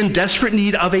 I am in desperate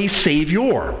need of a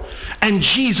Savior. And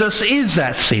Jesus is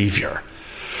that Savior.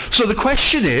 So the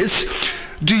question is,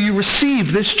 do you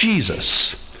receive this Jesus?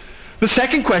 The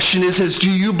second question is do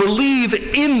you believe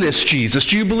in this Jesus?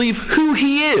 Do you believe who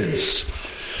he is?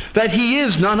 That he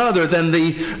is none other than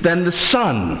the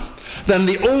Son, than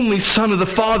the only Son of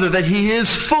the Father, that he is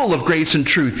full of grace and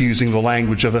truth, using the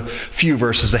language of a few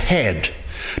verses ahead.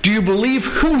 Do you believe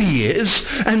who he is,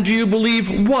 and do you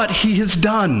believe what he has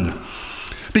done?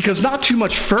 Because not too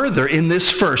much further in this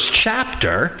first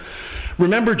chapter,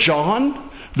 remember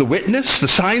John, the witness,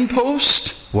 the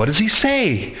signpost? What does he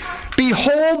say?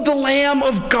 Behold the Lamb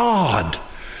of God,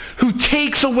 who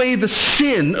takes away the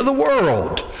sin of the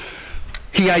world.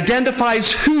 He identifies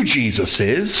who Jesus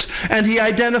is, and he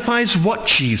identifies what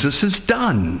Jesus has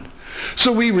done.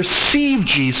 So we receive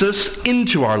Jesus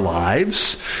into our lives,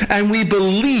 and we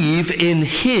believe in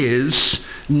his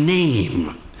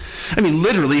name. I mean,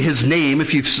 literally his name,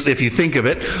 if you think of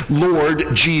it, Lord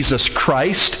Jesus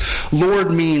Christ.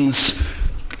 Lord means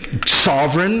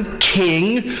sovereign,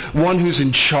 king, one who's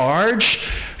in charge.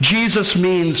 Jesus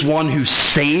means one who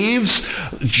saves.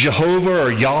 Jehovah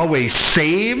or Yahweh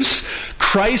saves.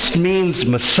 Christ means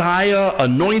Messiah,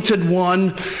 anointed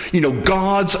one,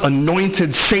 God's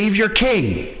anointed Savior,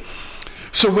 King.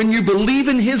 So when you believe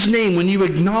in his name, when you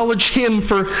acknowledge him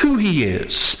for who he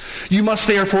is, you must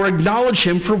therefore acknowledge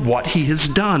him for what he has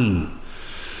done.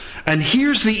 And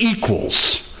here's the equals.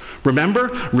 Remember,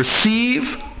 receive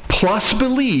plus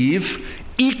believe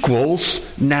equals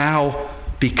now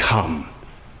become.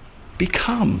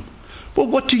 Become. Well,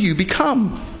 what do you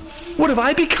become? What have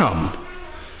I become?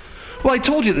 Well, I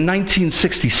told you that in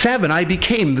 1967 I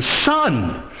became the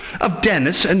son of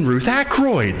Dennis and Ruth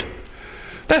Aykroyd.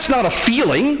 That's not a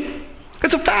feeling.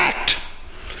 It's a fact.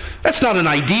 That's not an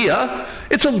idea.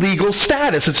 It's a legal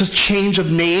status. It's a change of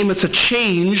name. It's a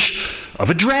change of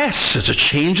address. It's a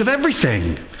change of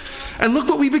everything. And look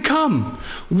what we become.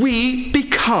 We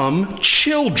become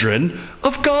children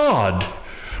of God.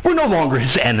 We're no longer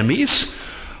his enemies.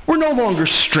 We're no longer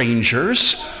strangers.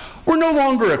 We're no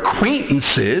longer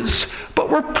acquaintances, but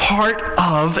we're part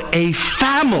of a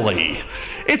family.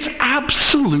 It's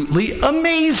absolutely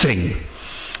amazing.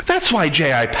 That's why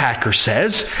J.I. Packer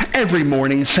says, every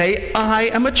morning say, I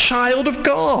am a child of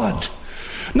God.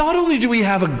 Not only do we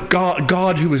have a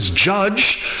God who is judge,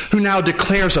 who now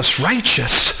declares us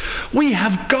righteous, we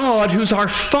have God who's our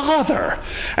Father,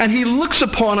 and he looks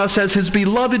upon us as his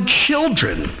beloved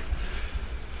children.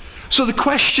 So the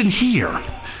question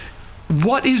here,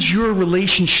 what is your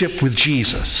relationship with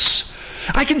Jesus?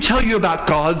 I can tell you about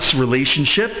God's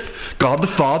relationship, God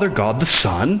the Father, God the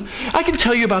Son. I can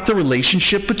tell you about the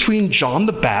relationship between John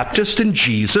the Baptist and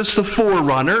Jesus, the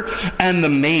forerunner and the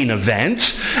main event.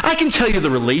 I can tell you the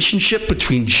relationship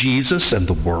between Jesus and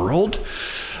the world.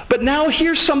 But now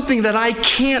here's something that I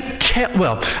can't tell.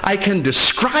 Well, I can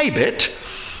describe it,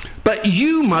 but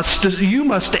you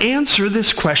must answer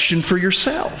this question for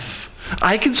yourself.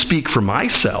 I can speak for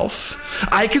myself.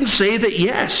 I can say that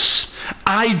yes,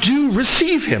 I do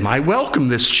receive him. I welcome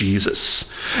this Jesus.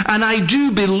 And I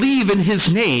do believe in his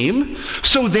name.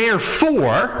 So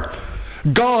therefore,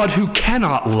 God who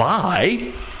cannot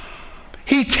lie,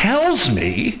 he tells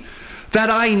me that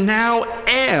I now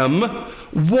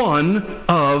am one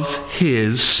of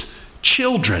his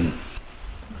children.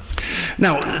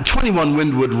 Now, 21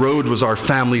 Windwood Road was our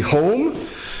family home.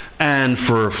 And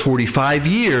for 45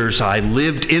 years, I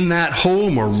lived in that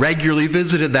home or regularly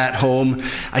visited that home.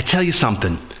 I tell you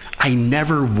something, I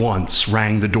never once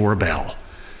rang the doorbell.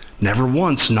 Never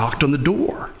once knocked on the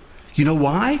door. You know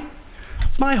why?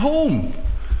 It's my home.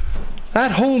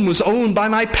 That home was owned by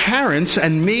my parents,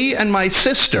 and me and my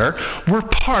sister were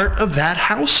part of that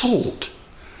household.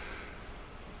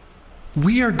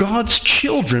 We are God's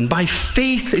children by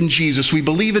faith in Jesus. We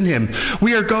believe in him.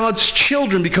 We are God's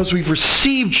children because we've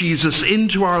received Jesus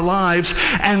into our lives,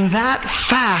 and that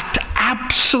fact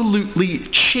absolutely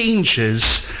changes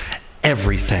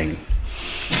everything.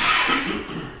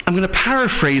 I'm going to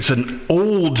paraphrase an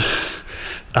old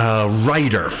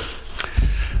writer.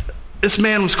 This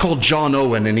man was called John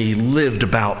Owen, and he lived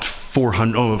about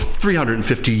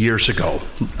 350 years ago,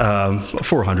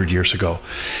 400 years ago.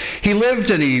 He lived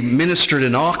and he ministered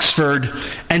in Oxford,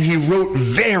 and he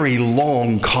wrote very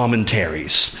long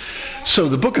commentaries. So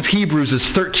the book of Hebrews is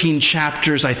 13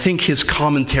 chapters. I think his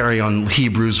commentary on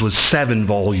Hebrews was 7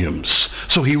 volumes.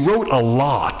 So he wrote a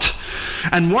lot.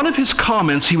 And one of his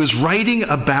comments, he was writing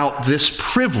about this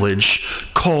privilege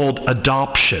called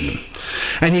adoption.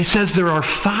 And he says there are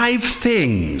 5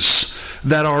 things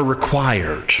that are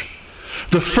required.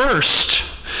 The first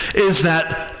is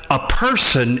that a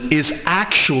person is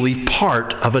actually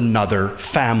part of another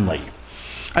family.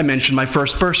 I mentioned my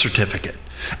first birth certificate.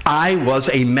 I was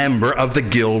a member of the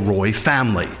Gilroy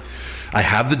family. I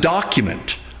have the document.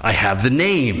 I have the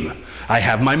name. I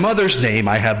have my mother's name.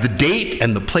 I have the date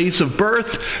and the place of birth,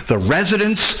 the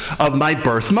residence of my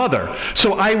birth mother.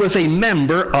 So I was a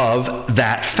member of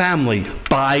that family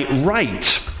by right.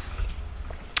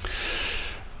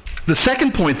 The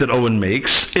second point that Owen makes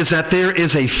is that there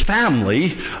is a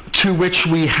family to which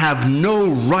we have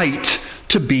no right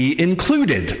to be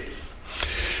included.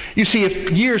 You see,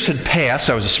 if years had passed,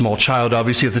 I was a small child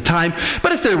obviously at the time,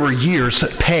 but if there were years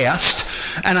that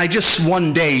passed, and I just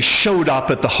one day showed up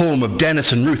at the home of Dennis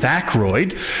and Ruth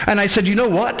Ackroyd, and I said, you know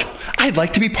what, I'd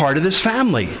like to be part of this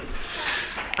family.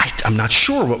 I'm not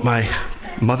sure what my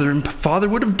mother and father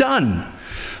would have done.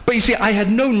 But you see, I had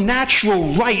no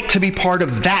natural right to be part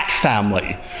of that family.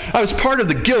 I was part of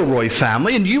the Gilroy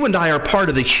family, and you and I are part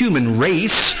of the human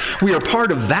race. We are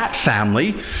part of that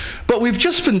family. But we've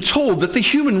just been told that the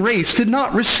human race did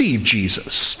not receive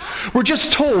Jesus. We're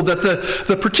just told that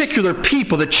the particular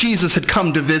people that Jesus had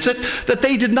come to visit, that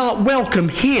they did not welcome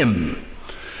him.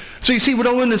 So you see, what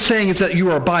Owen is saying is that you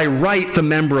are by right the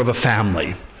member of a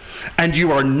family, and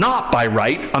you are not by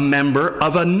right a member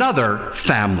of another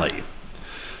family.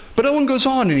 But Owen goes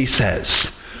on and he says,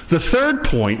 the third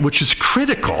point, which is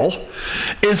critical,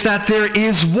 is that there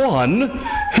is one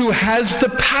who has the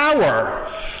power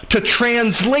to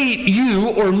translate you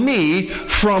or me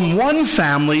from one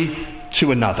family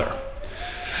to another.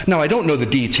 Now, I don't know the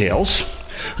details,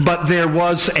 but there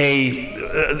was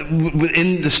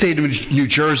in the state of New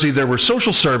Jersey, there were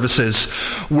social services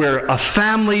where a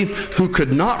family who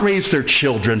could not raise their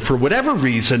children, for whatever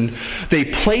reason, they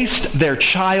placed their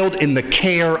child in the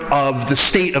care of the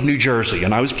state of New Jersey.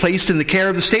 And I was placed in the care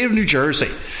of the state of New Jersey.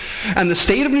 And the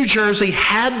state of New Jersey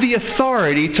had the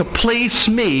authority to place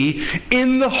me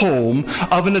in the home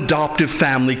of an adoptive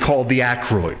family called the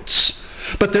Ackroyds.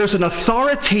 But there's an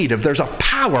authoritative, there's a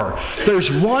power, there's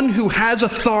one who has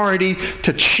authority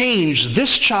to change this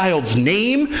child's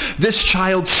name, this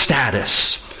child's status.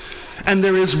 And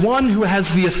there is one who has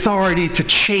the authority to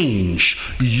change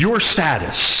your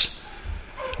status,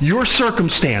 your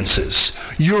circumstances,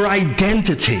 your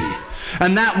identity.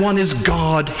 And that one is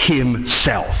God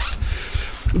himself.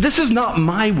 This is not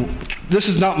my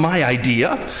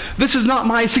idea. This is not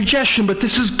my suggestion, but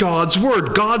this is God's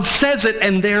word. God says it,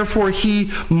 and therefore he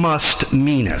must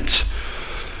mean it.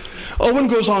 Owen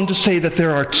goes on to say that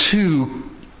there are 2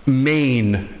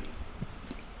 main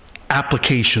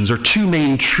applications or 2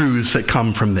 main truths that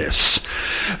come from this.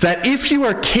 That if you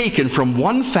are taken from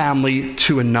one family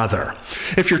to another,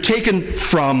 if you're taken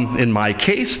from, in my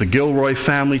case, the Gilroy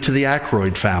family to the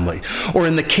Ackroyd family, or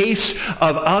in the case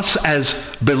of us as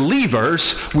believers,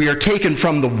 we are taken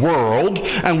from the world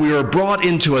and we are brought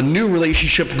into a new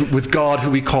relationship with God who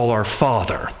we call our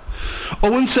Father.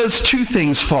 Owen says 2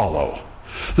 things follow.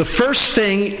 The first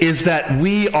thing is that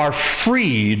we are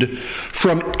freed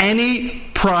from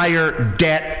any prior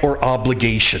debt or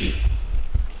obligation.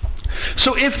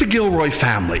 So if the Gilroy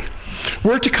family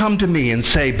were to come to me and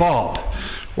say, Bob,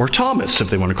 or Thomas, if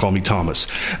they want to call me Thomas,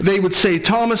 they would say,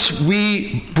 Thomas,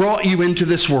 we brought you into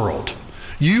this world.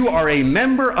 You are a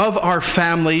member of our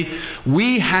family.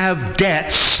 We have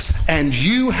debts and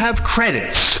you have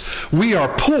credits. We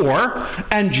are poor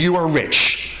and you are rich.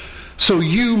 So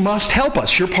you must help us.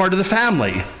 You're part of the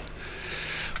family.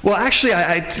 Well, actually,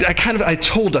 I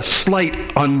told a slight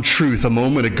untruth a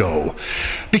moment ago,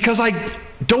 because I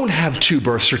don't have 2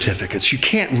 birth certificates. You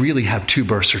can't really have 2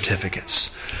 birth certificates.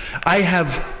 I have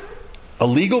a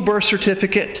legal birth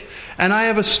certificate, and I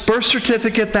have a birth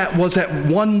certificate that was at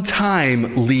one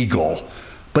time legal,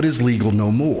 but is legal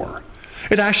no more.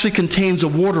 It actually contains a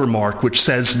watermark which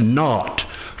says not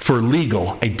for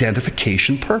legal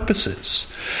identification purposes.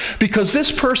 Because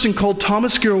this person called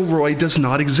Thomas Gilroy does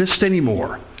not exist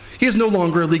anymore. He is no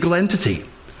longer a legal entity.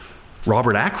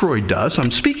 Robert Ackroyd does.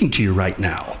 I'm speaking to you right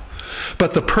now.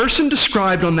 But the person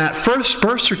described on that first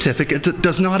birth certificate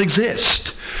does not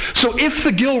exist. So if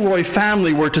the Gilroy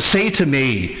family were to say to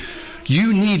me,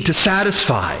 You need to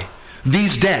satisfy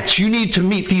these debts. You need to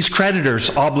meet these creditors'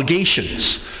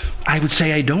 obligations. I would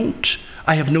say I don't.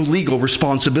 I have no legal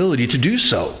responsibility to do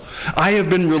so. I have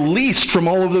been released from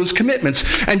all of those commitments.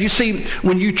 And you see,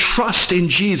 when you trust in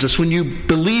Jesus, when you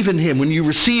believe in Him, when you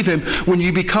receive Him, when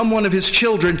you become one of His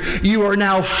children, you are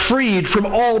now freed from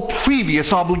all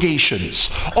previous obligations,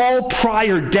 all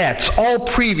prior debts,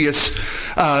 all previous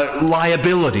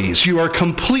liabilities. You are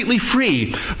completely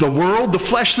free. The world, the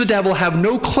flesh, the devil have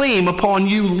no claim upon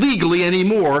you legally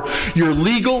anymore. Your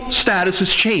legal status has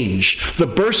changed. The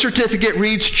birth certificate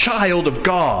reads child of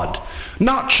God,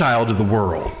 not child of the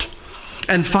world.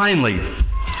 And finally,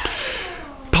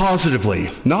 positively,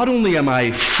 not only am I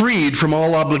freed from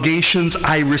all obligations,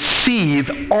 I receive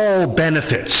all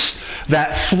benefits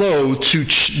that flow to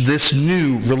this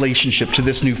new relationship, to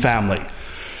this new family.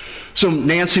 So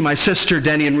Nancy, my sister,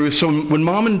 Denny, and Ruth, so when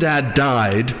Mom and Dad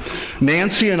died,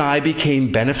 Nancy and I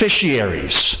became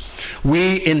beneficiaries.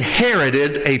 We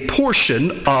inherited a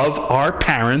portion of our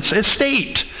parents'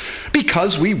 estate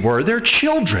because we were their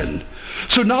children.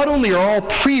 So not only are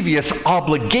all previous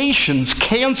obligations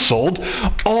canceled,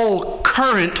 all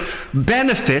current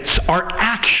benefits are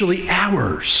actually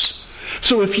ours.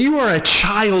 So if you are a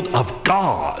child of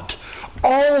God,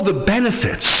 all the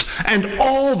benefits and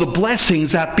all the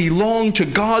blessings that belong to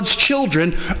God's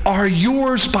children are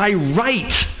yours by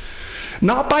right,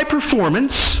 not by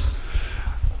performance.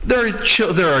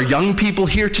 There are young people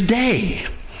here today.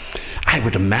 I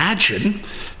would imagine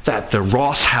that the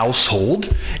Ross household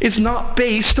is not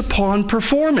based upon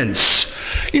performance.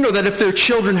 You know, that if their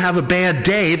children have a bad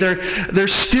day,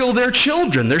 they're still their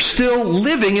children. They're still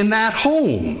living in that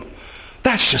home.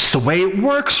 That's just the way it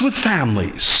works with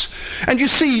families. And you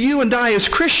see, you and I as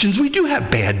Christians, we do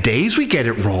have bad days. We get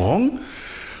it wrong.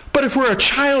 But if we're a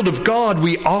child of God,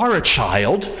 we are a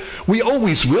child. We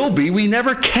always will be. We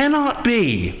never cannot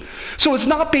be. So it's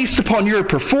not based upon your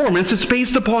performance. It's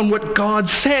based upon what God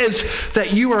says,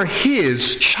 that you are His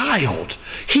child.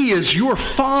 He is your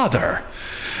Father.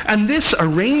 And this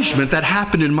arrangement that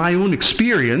happened in my own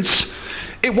experience,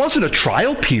 it wasn't a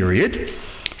trial period.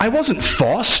 I wasn't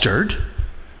fostered.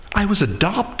 I was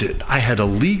adopted. I had a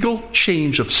legal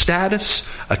change of status,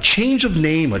 a change of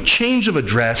name, a change of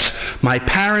address. My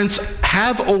parents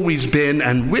have always been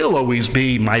and will always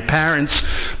be my parents.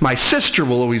 My sister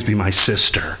will always be my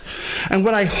sister. And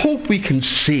what I hope we can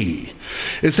see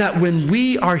is that when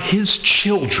we are His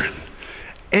children,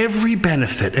 every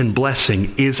benefit and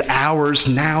blessing is ours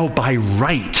now by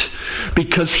right,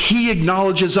 because He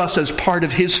acknowledges us as part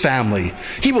of His family.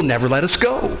 He will never let us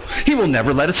go. He will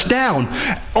never let us down.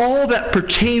 All that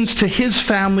pertains to His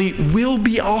family will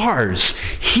be ours.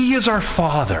 He is our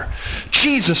Father,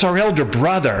 Jesus our elder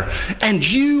brother, and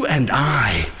you and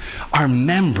I are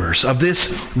members of this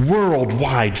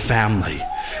worldwide family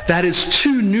that is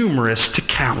too numerous to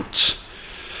count.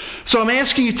 So I'm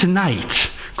asking you tonight,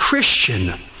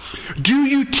 Christian, do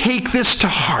you take this to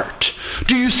heart?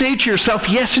 Do you say to yourself,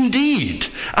 yes, indeed,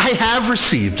 I have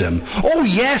received Him. Oh,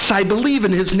 yes, I believe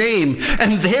in His name,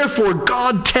 and therefore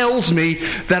God tells me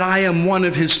that I am one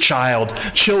of His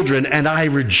children, and I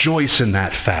rejoice in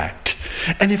that fact.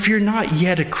 And if you're not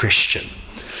yet a Christian,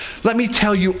 let me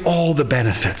tell you all the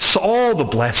benefits, all the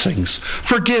blessings,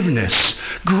 forgiveness,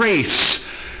 grace,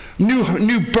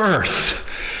 new birth,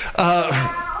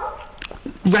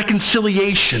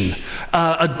 reconciliation,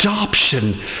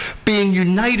 adoption, being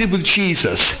united with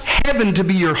Jesus, heaven to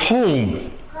be your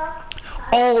home.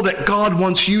 All that God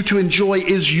wants you to enjoy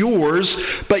is yours,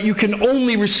 but you can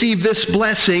only receive this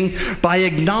blessing by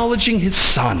acknowledging His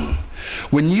Son.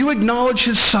 When you acknowledge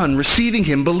His Son, receiving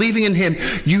Him, believing in Him,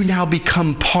 you now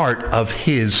become part of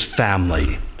His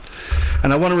family.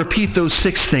 And I want to repeat those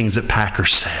 6 things that Packer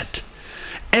said.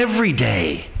 Every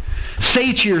day,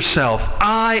 say to yourself,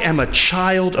 I am a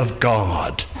child of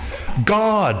God.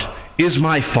 God is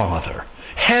my Father.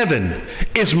 Heaven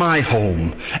is my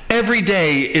home. Every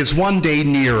day is one day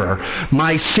nearer.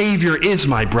 My Savior is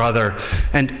my brother,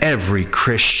 and every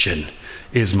Christian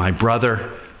is my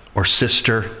brother or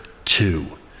sister too.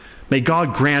 May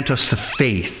God grant us the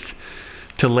faith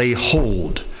to lay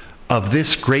hold of this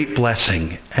great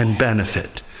blessing and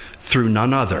benefit through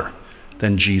none other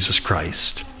than Jesus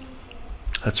Christ.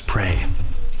 Let's pray.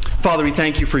 Father, we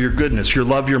thank You for Your goodness, Your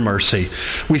love, Your mercy.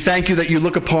 We thank You that You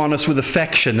look upon us with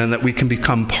affection and that we can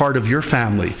become part of Your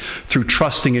family through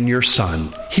trusting in Your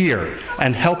Son. Hear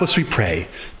and help us, we pray.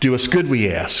 Do us good,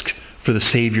 we ask, for the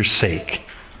Savior's sake.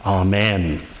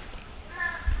 Amen.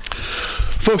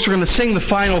 Folks, we're going to sing the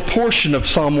final portion of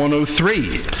Psalm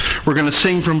 103. We're going to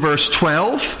sing from verse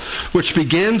 12, which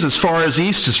begins, "As far as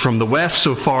east is from the west,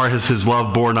 so far has his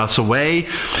love borne us away."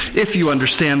 If you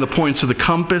understand the points of the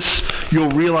compass,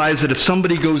 you'll realize that if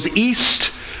somebody goes east,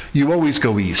 you always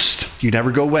go east. You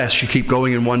never go west. You keep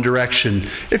going in one direction.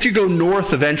 If you go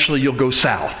north, eventually you'll go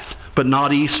south. But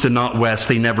not east and not west.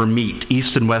 They never meet.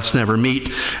 East and west never meet.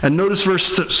 And notice verse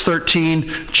 13,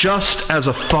 "Just as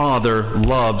a father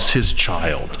loves his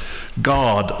child,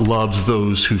 God loves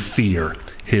those who fear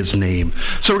his name."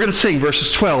 So we're going to sing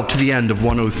verses 12 to the end of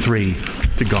 103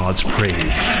 to God's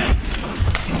praise.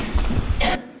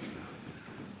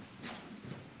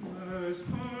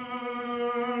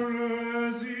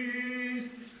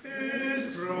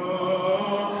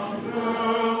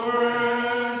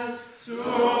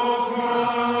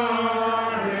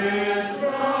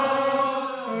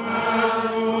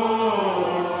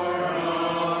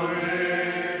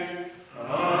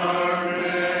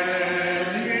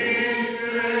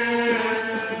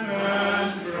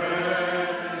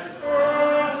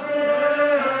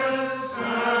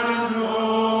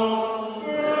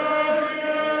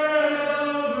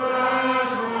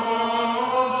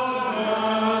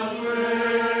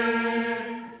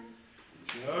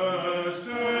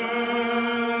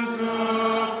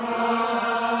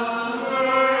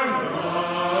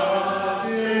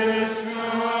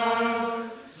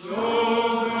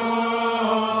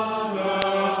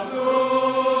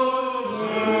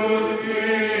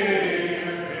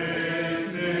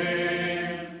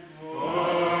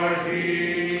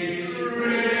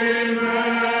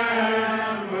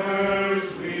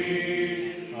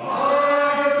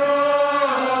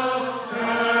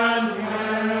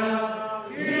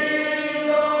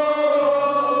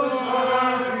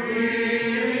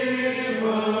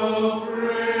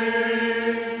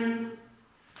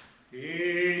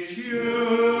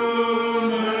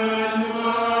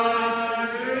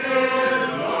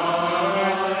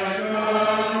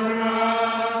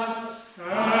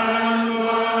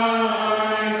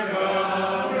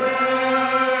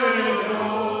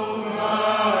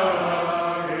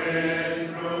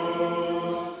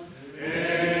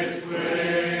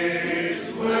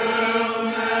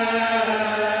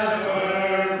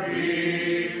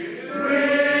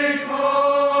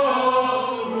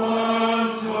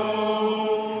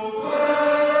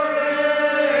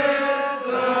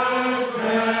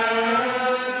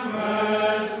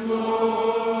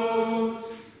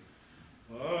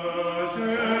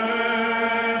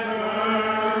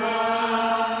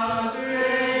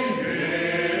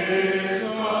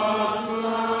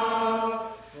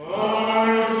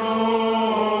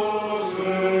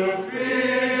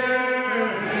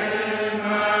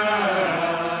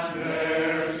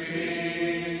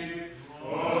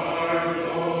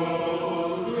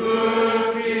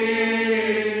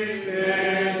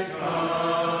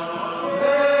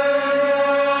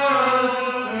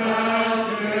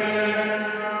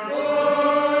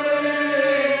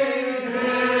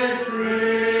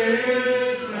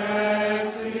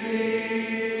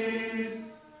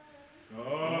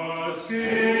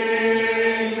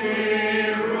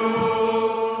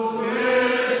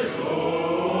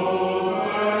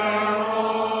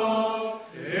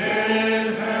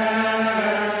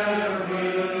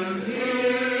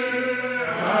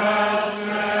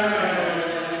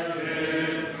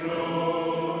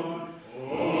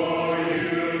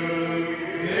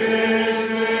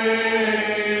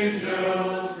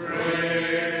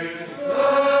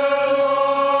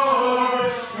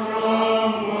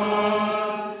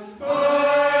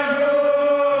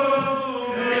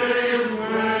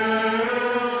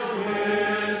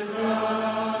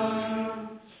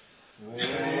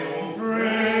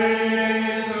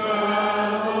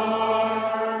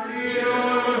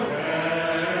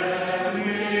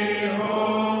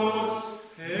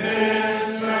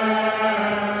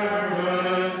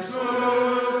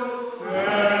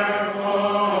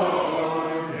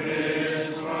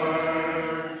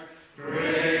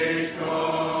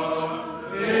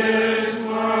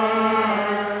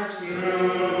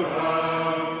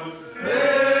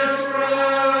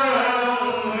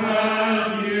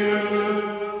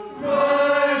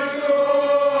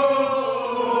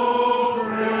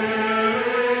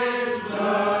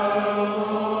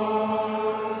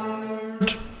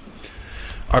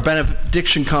 Our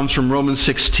benediction comes from Romans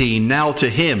 16. "Now to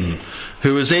him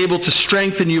who is able to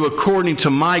strengthen you according to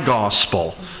my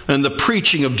gospel and the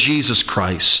preaching of Jesus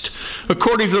Christ,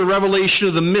 according to the revelation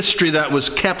of the mystery that was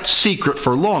kept secret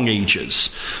for long ages,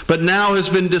 but now has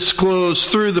been disclosed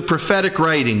through the prophetic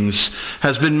writings,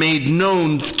 has been made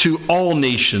known to all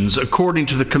nations according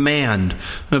to the command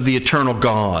of the eternal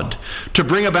God, to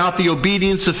bring about the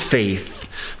obedience of faith.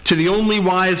 To the only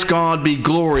wise God be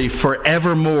glory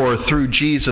forevermore through Jesus